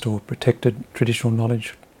recognised or protected traditional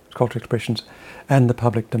knowledge, cultural expressions, and the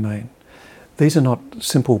public domain. These are not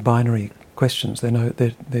simple binary questions. There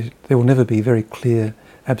will never be very clear,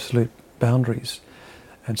 absolute boundaries.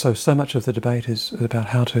 And so much of the debate is about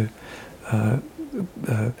how to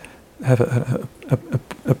have an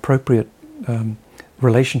appropriate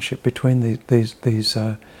relationship between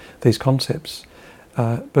these concepts,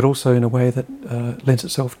 but also in a way that lends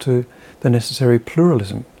itself to the necessary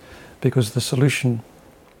pluralism, because the solution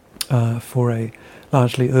for a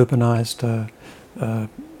largely urbanised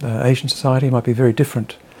Asian society might be very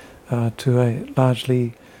different to a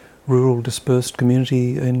largely rural, dispersed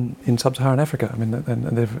community in sub-Saharan Africa. I mean,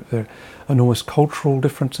 and there are enormous cultural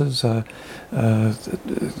differences that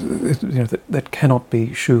cannot be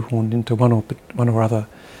shoehorned into one or other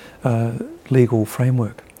legal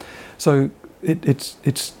framework. So it's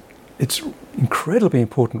incredibly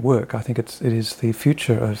important work. I think it is the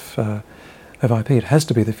future of IP. It has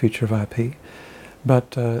to be the future of IP,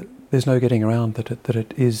 but there's no getting around that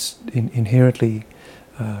it is inherently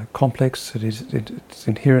complex. It's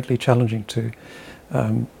inherently challenging to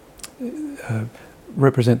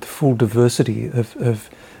represent the full diversity of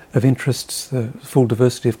interests, the full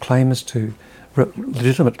diversity of claims to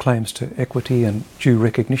legitimate claims to equity and due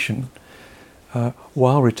recognition,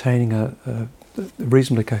 while retaining a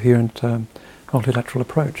reasonably coherent multilateral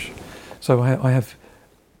approach. So I have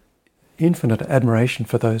infinite admiration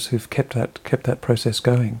for those who've kept that process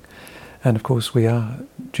going. And of course, we are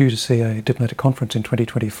due to see a diplomatic conference in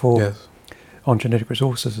 2024 Yes. on genetic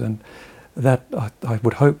resources, and that I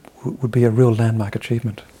would hope would be a real landmark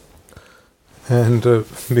achievement. And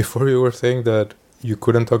before you were saying that you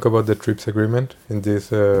couldn't talk about the TRIPS agreement in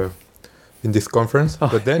this conference,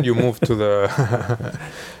 but then you moved to the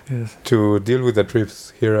Yes. to deal with the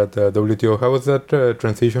TRIPS here at the WTO. How was that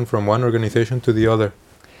transition from one organization to the other?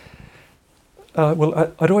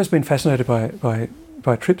 Well, I'd always been fascinated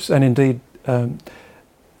by TRIPS, and indeed,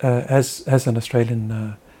 as an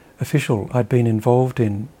Australian official, I'd been involved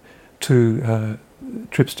in two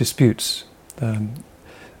TRIPS disputes.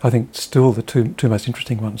 I think still the two most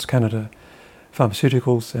interesting ones: Canada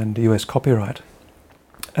pharmaceuticals and US copyright.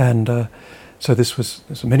 And so this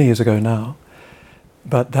was many years ago now,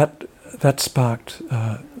 but that sparked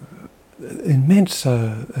immense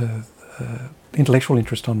intellectual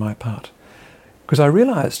interest on my part, because I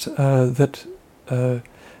realised that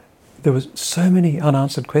there was so many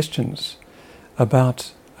unanswered questions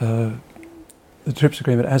about the TRIPS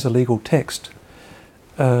agreement as a legal text,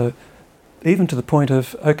 even to the point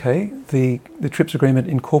of, okay, the TRIPS agreement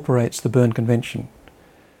incorporates the Berne Convention.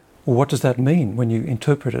 Well, what does that mean when you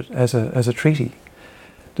interpret it as a treaty?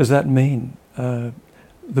 Does that mean the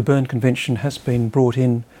Berne Convention has been brought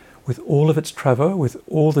in with all of its travaux, with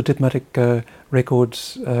all the diplomatic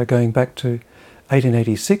records going back to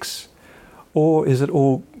 1886, or is it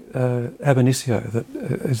all ab initio? That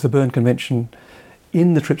is the Berne Convention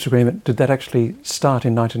in the TRIPS agreement? Did that actually start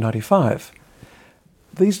in 1995?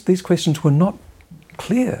 These questions were not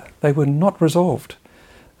clear. They were not resolved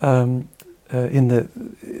in the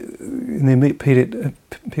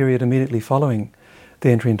period immediately following the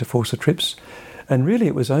entry into force of TRIPS. And really,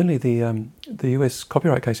 it was only the US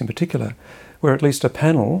copyright case in particular, where at least a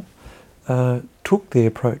panel took the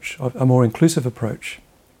approach, a more inclusive approach,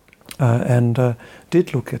 and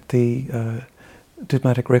did look at the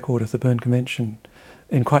diplomatic record of the Berne Convention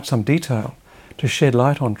in quite some detail to shed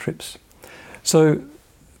light on TRIPS. So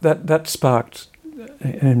that sparked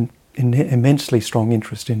an immensely strong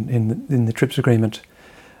interest in the TRIPS agreement.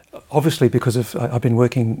 Obviously, because I've been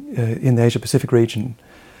working in the Asia Pacific region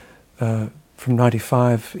from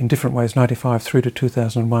 95 in different ways, 95 through to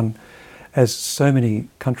 2001, as so many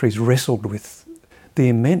countries wrestled with the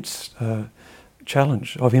immense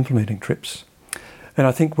challenge of implementing TRIPS. And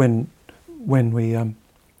I think when we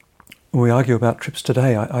argue about TRIPS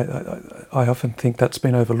today, I often think that's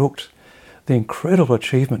been overlooked. The incredible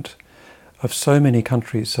achievement of so many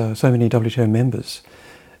countries, so many WTO members,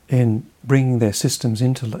 in bringing their systems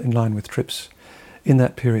in line with TRIPS in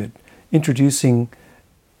that period, introducing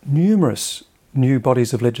numerous new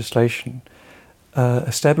bodies of legislation,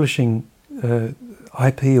 establishing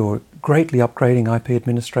IP or greatly upgrading IP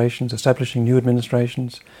administrations, establishing new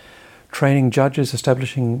administrations, training judges,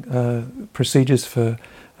 establishing procedures for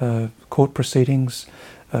court proceedings,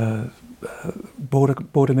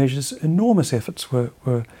 border measures. Enormous efforts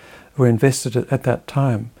were invested at that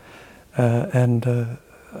time, and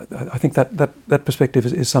I think that perspective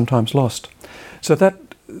is sometimes lost. So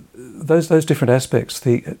those different aspects,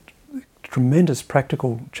 the tremendous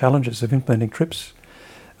practical challenges of implementing TRIPS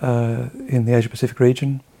in the Asia-Pacific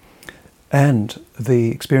region, and the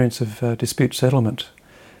experience of dispute settlement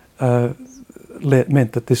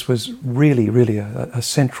meant that this was really a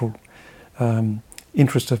central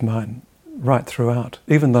interest of mine right throughout,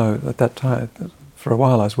 even though at that time, for a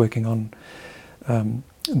while, I was working on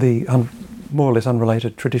the more or less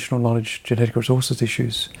unrelated traditional knowledge, genetic resources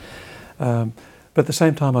issues. But at the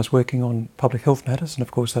same time, I was working on public health matters, and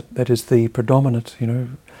of course that is the predominant,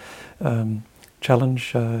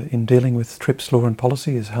 challenge in dealing with TRIPS law and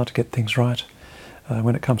policy, is how to get things right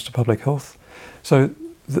when it comes to public health. So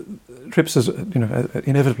TRIPS is,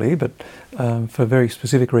 inevitably, but for very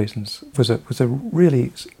specific reasons, was a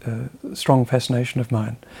really strong fascination of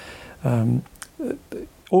mine.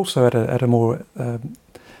 Also, at a more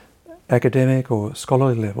academic or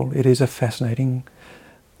scholarly level, it is a fascinating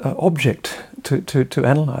object to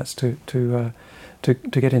analyse, to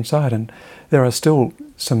get inside, and there are still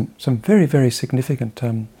some very significant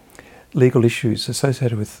legal issues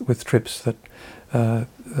associated with TRIPS that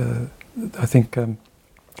I think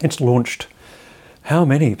it's launched how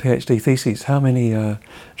many PhD theses, how many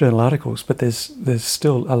journal articles, but there's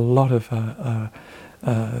still a lot of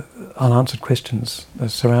unanswered questions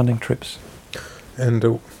surrounding TRIPS. And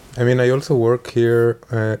I also work here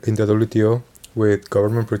in the WTO with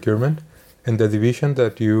government procurement, and the division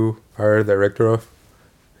that you are director of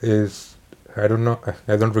is, I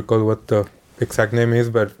don't recall what the exact name is,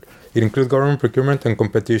 but it includes government procurement and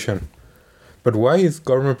competition. But why is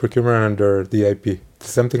government procurement under the IP? It's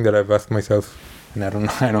something that I've asked myself, and I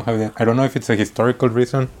don't know if it's a historical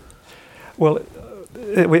reason. Well,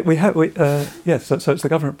 yes. So it's the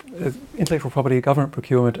government intellectual property, government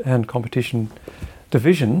procurement, and competition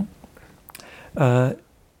division.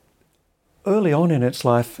 Early on in its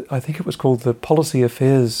life, I think it was called the Policy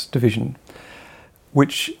Affairs Division,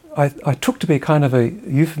 which I took to be kind of a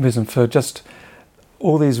euphemism for just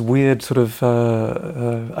all these weird sort of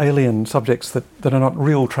alien subjects that are not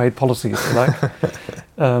real trade policies, like.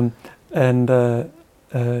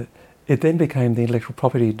 It then became the Intellectual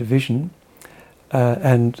Property Division,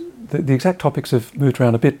 and the exact topics have moved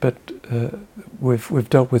around a bit, but we've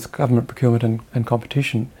dealt with government procurement and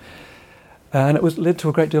competition. And it led to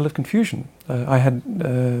a great deal of confusion. I had,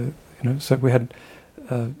 so we had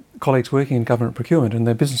colleagues working in government procurement, and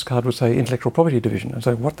their business card would say Intellectual Property Division. And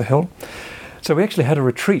so, what the hell? So we actually had a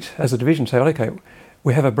retreat as a division, say, okay,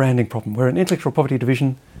 we have a branding problem. We're an intellectual property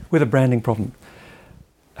division with a branding problem.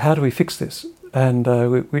 How do we fix this? And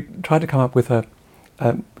we tried to come up with a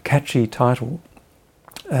catchy title.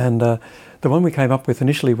 And the one we came up with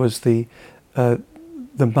initially was the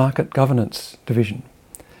Market Governance Division.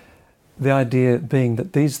 The idea being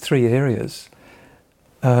that these three areas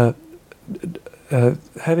have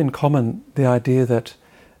in common the idea that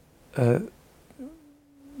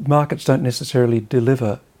markets don't necessarily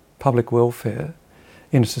deliver public welfare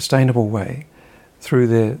in a sustainable way through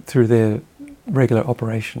their regular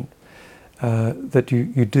operation. That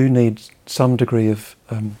you do need some degree of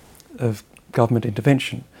government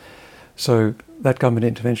intervention. So that government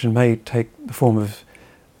intervention may take the form of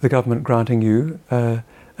the government granting you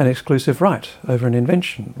an exclusive right over an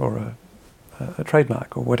invention or a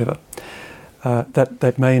trademark or whatever.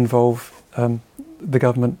 That may involve the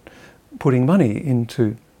government putting money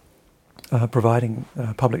into providing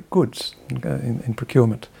public goods in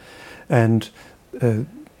procurement, and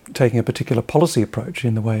taking a particular policy approach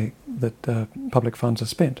in the way that public funds are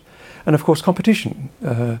spent. And of course, competition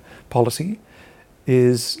policy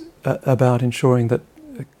is about ensuring that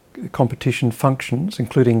competition functions,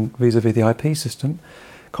 including vis-à-vis the IP system,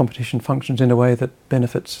 competition functions in a way that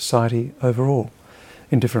benefits society overall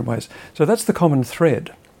in different ways. So that's the common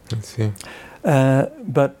thread. I see.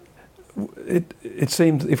 But it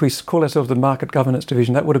seemed if we call ourselves the Market Governance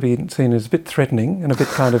Division, that would have been seen as a bit threatening and a bit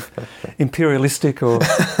kind of imperialistic or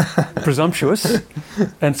presumptuous.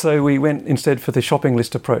 And so we went instead for the shopping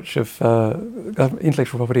list approach of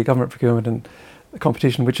intellectual property, government procurement and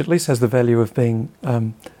competition, which at least has the value of being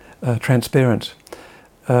transparent.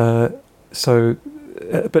 But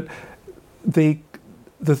the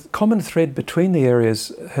common thread between the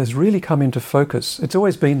areas has really come into focus. It's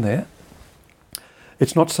always been there.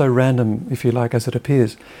 It's not so random, if you like, as it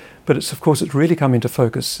appears. But it's really come into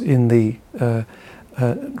focus in the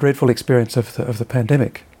dreadful experience of the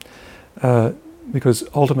pandemic. because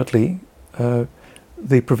ultimately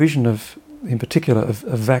the provision of, in particular, of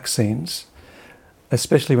vaccines,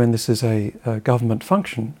 especially when this is a government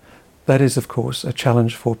function, that is, of course, a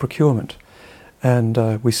challenge for procurement. And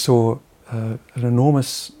we saw an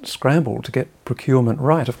enormous scramble to get procurement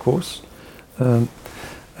right, of course. And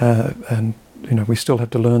we still have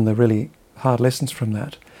to learn the really hard lessons from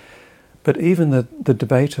that. But even the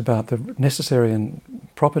debate about the necessary and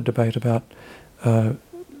proper debate about the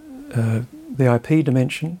IP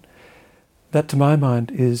dimension, that to my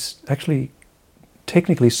mind is actually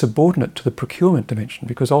technically subordinate to the procurement dimension,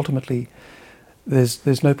 because ultimately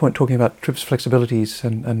there's no point talking about TRIPS flexibilities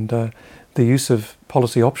and the use of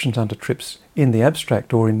policy options under TRIPS in the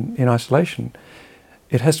abstract or in isolation.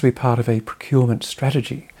 It has to be part of a procurement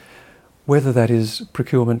strategy, whether that is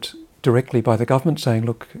procurement directly by the government saying,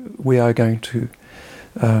 look, we are going to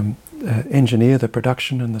engineer the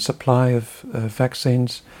production and the supply of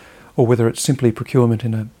vaccines, or whether it's simply procurement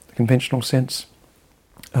in a conventional sense.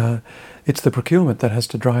 It's the procurement that has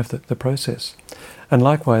to drive the process. And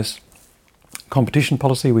likewise, competition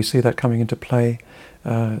policy, we see that coming into play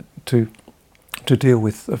to deal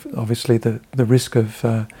with, obviously, the risk of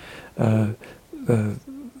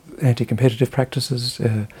anti-competitive practices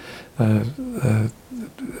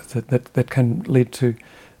that can lead to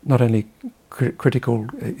not only critical,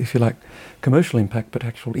 if you like, commercial impact, but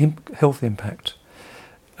actual health impact.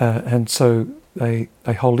 And so a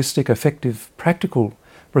holistic, effective, practical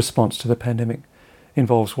response to the pandemic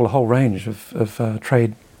involves, well, a whole range of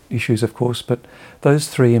trade issues, of course, but those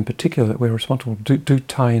three in particular that we're responsible do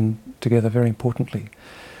tie in together very importantly.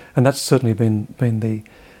 And that's certainly been the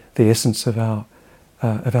essence of our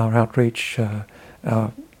outreach,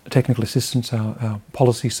 our technical assistance, our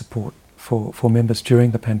policy support for members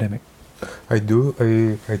during the pandemic. I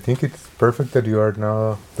think it's perfect that you are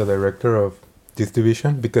now the director of this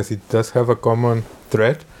division, because it does have a common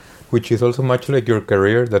thread, which is also much like your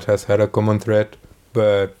career that has had a common thread,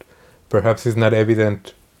 but perhaps is not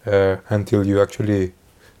evident until you actually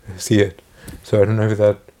see it. So I don't know if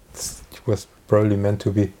that was probably meant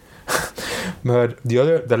to be. But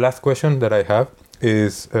the last question that I have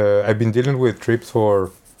is, I've been dealing with TRIPS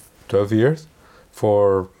for 12 years.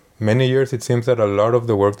 For many years, it seems that a lot of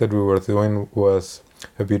the work that we were doing was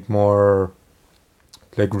a bit more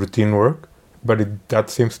like routine work, but that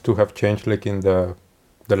seems to have changed like in the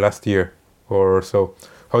last year or so.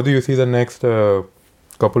 How do you see the next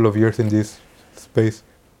couple of years in this space?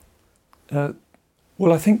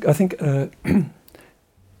 Well, I think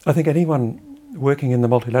anyone working in the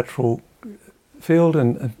multilateral field,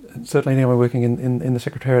 and certainly anyone working in the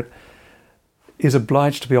Secretariat, is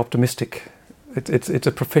obliged to be optimistic. It's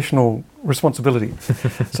a professional responsibility.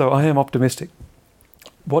 So I am optimistic.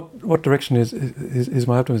 What direction is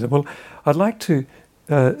my optimism? Well, I'd like to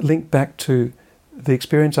link back to the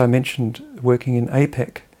experience I mentioned working in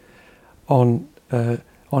APEC on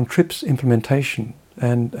TRIPS implementation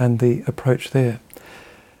and the approach there,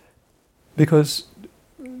 because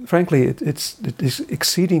frankly it is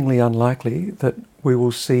exceedingly unlikely that we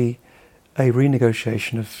will see a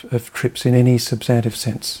renegotiation of TRIPS in any substantive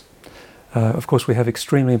sense. Of course, we have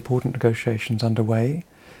extremely important negotiations underway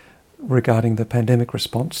regarding the pandemic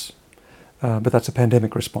response, but that's a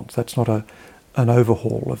pandemic response. That's not an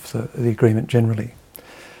overhaul of the agreement generally.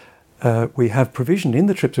 We have provision in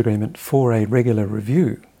the TRIPS agreement for a regular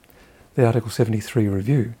review, the Article 73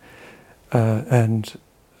 review, and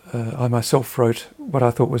I myself wrote what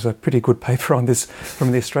I thought was a pretty good paper on this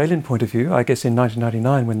from the Australian point of view. I guess in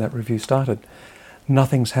 1999, when that review started,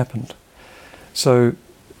 nothing's happened. So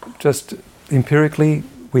just empirically,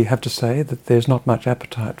 we have to say that there's not much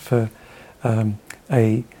appetite for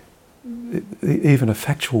even a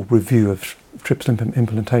factual review of TRIPS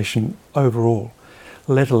implementation overall,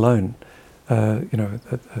 let alone a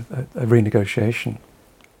renegotiation.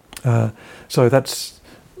 So that's,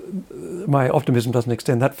 my optimism doesn't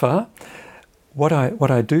extend that far. What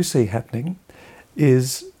I do see happening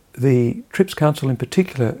is the TRIPS Council in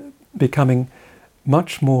particular becoming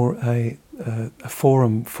much more a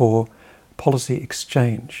forum for policy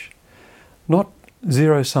exchange, not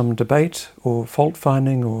zero-sum debate or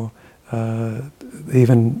fault-finding or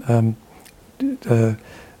even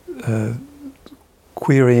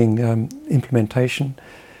querying implementation,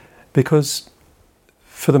 because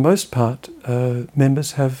for the most part,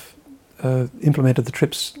 members have implemented the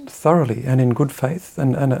TRIPS thoroughly and in good faith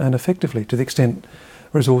and effectively to the extent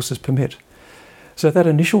resources permit. So that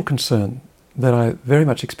initial concern that I very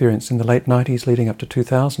much experienced in the late 90s leading up to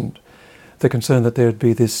 2000, the concern that there would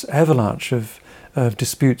be this avalanche of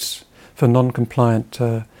disputes for non-compliant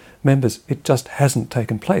members, it just hasn't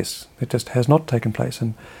taken place. It just has not taken place.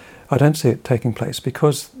 And I don't see it taking place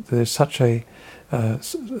because there's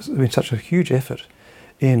been such a huge effort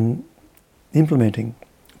in implementing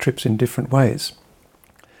TRIPS in different ways.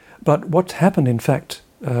 But what's happened, in fact,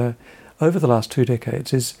 over the last 2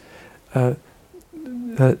 decades is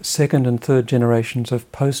second and third generations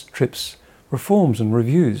of post-TRIPS reforms and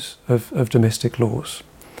reviews of domestic laws.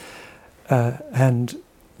 And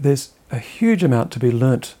there's a huge amount to be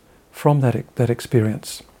learnt from that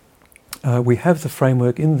experience. We have the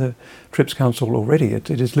framework in the TRIPS Council already. It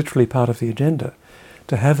is literally part of the agenda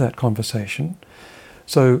to have that conversation.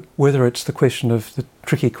 So whether it's the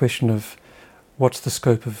tricky question of what's the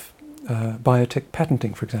scope of biotech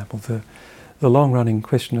patenting, for example, the long-running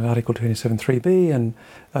question of Article 27.3b, and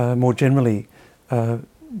more generally,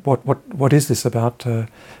 what is this about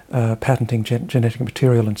patenting genetic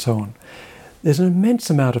material and so on. There's an immense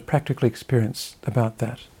amount of practical experience about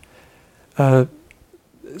that.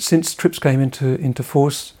 Since TRIPS came into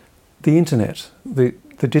force, the internet, the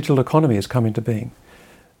digital economy has come into being.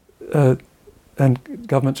 And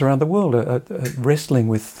governments around the world are wrestling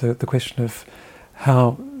with the question of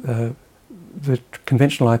how the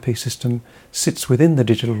conventional IP system sits within the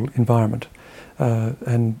digital environment.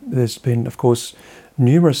 And there's been, of course,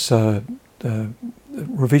 numerous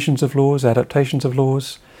revisions of laws, adaptations of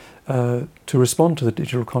laws to respond to the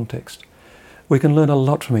digital context. We can learn a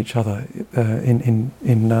lot from each other in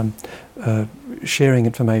sharing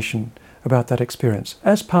information about that experience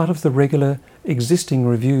as part of the regular existing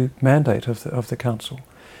review mandate of the Council.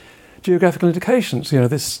 Geographical indications,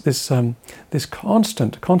 this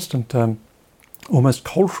constant almost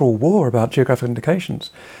cultural war about geographical indications.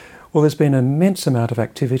 Well, there's been an immense amount of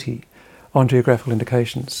activity on geographical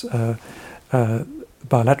indications,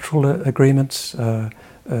 bilateral agreements,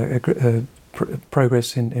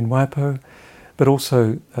 progress in WIPO, but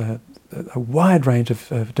also a wide range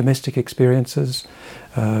of domestic experiences,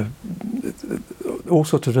 all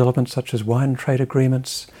sorts of developments such as wine trade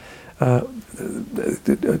agreements,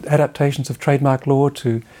 adaptations of trademark law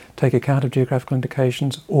to take account of geographical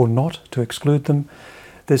indications or not, to exclude them.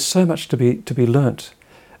 There's so much to be learnt,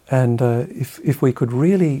 and if we could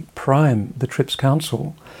really prime the TRIPS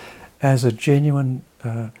Council as a genuine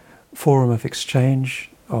forum of exchange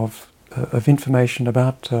of information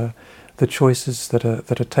about the choices that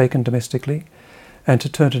are taken domestically, and to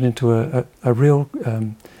turn it into a real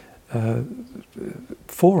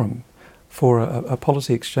forum for a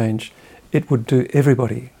policy exchange, it would do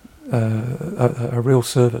everybody a real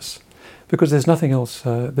service. Because there's nothing else,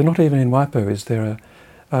 they're not even in WIPO is there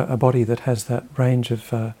a body that has that range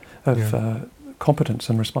of competence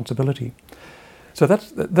and responsibility. So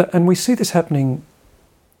that's and we see this happening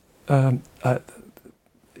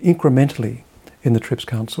incrementally in the TRIPS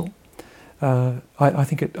Council. I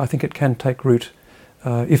think it can take root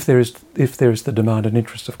if there is the demand and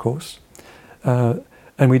interest, of course.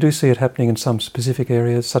 And we do see it happening in some specific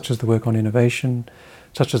areas, such as the work on innovation,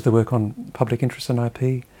 such as the work on public interest in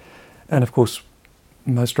IP, and of course,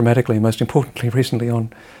 most dramatically, most importantly, recently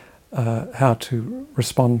on how to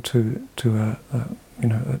respond to a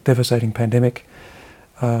devastating pandemic.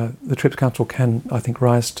 The TRIPS Council can, I think,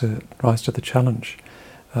 rise to the challenge,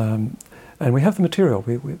 and we have the material.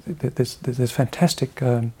 There's fantastic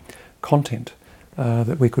content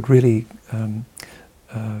that we could really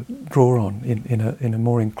draw on in a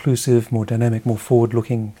more inclusive, more dynamic, more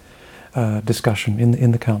forward-looking discussion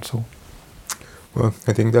in the Council. Well,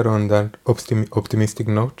 I think that on that optimistic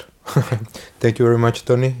note, thank you very much,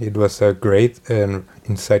 Tony. It was a great and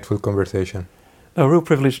insightful conversation. A real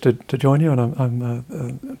privilege to join you, and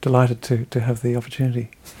I'm delighted to have the opportunity.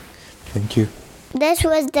 Thank you. This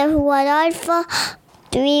was the Rodolfo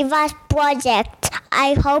Rivas project.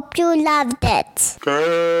 I hope you loved it.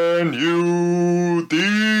 Can you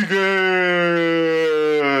dig it?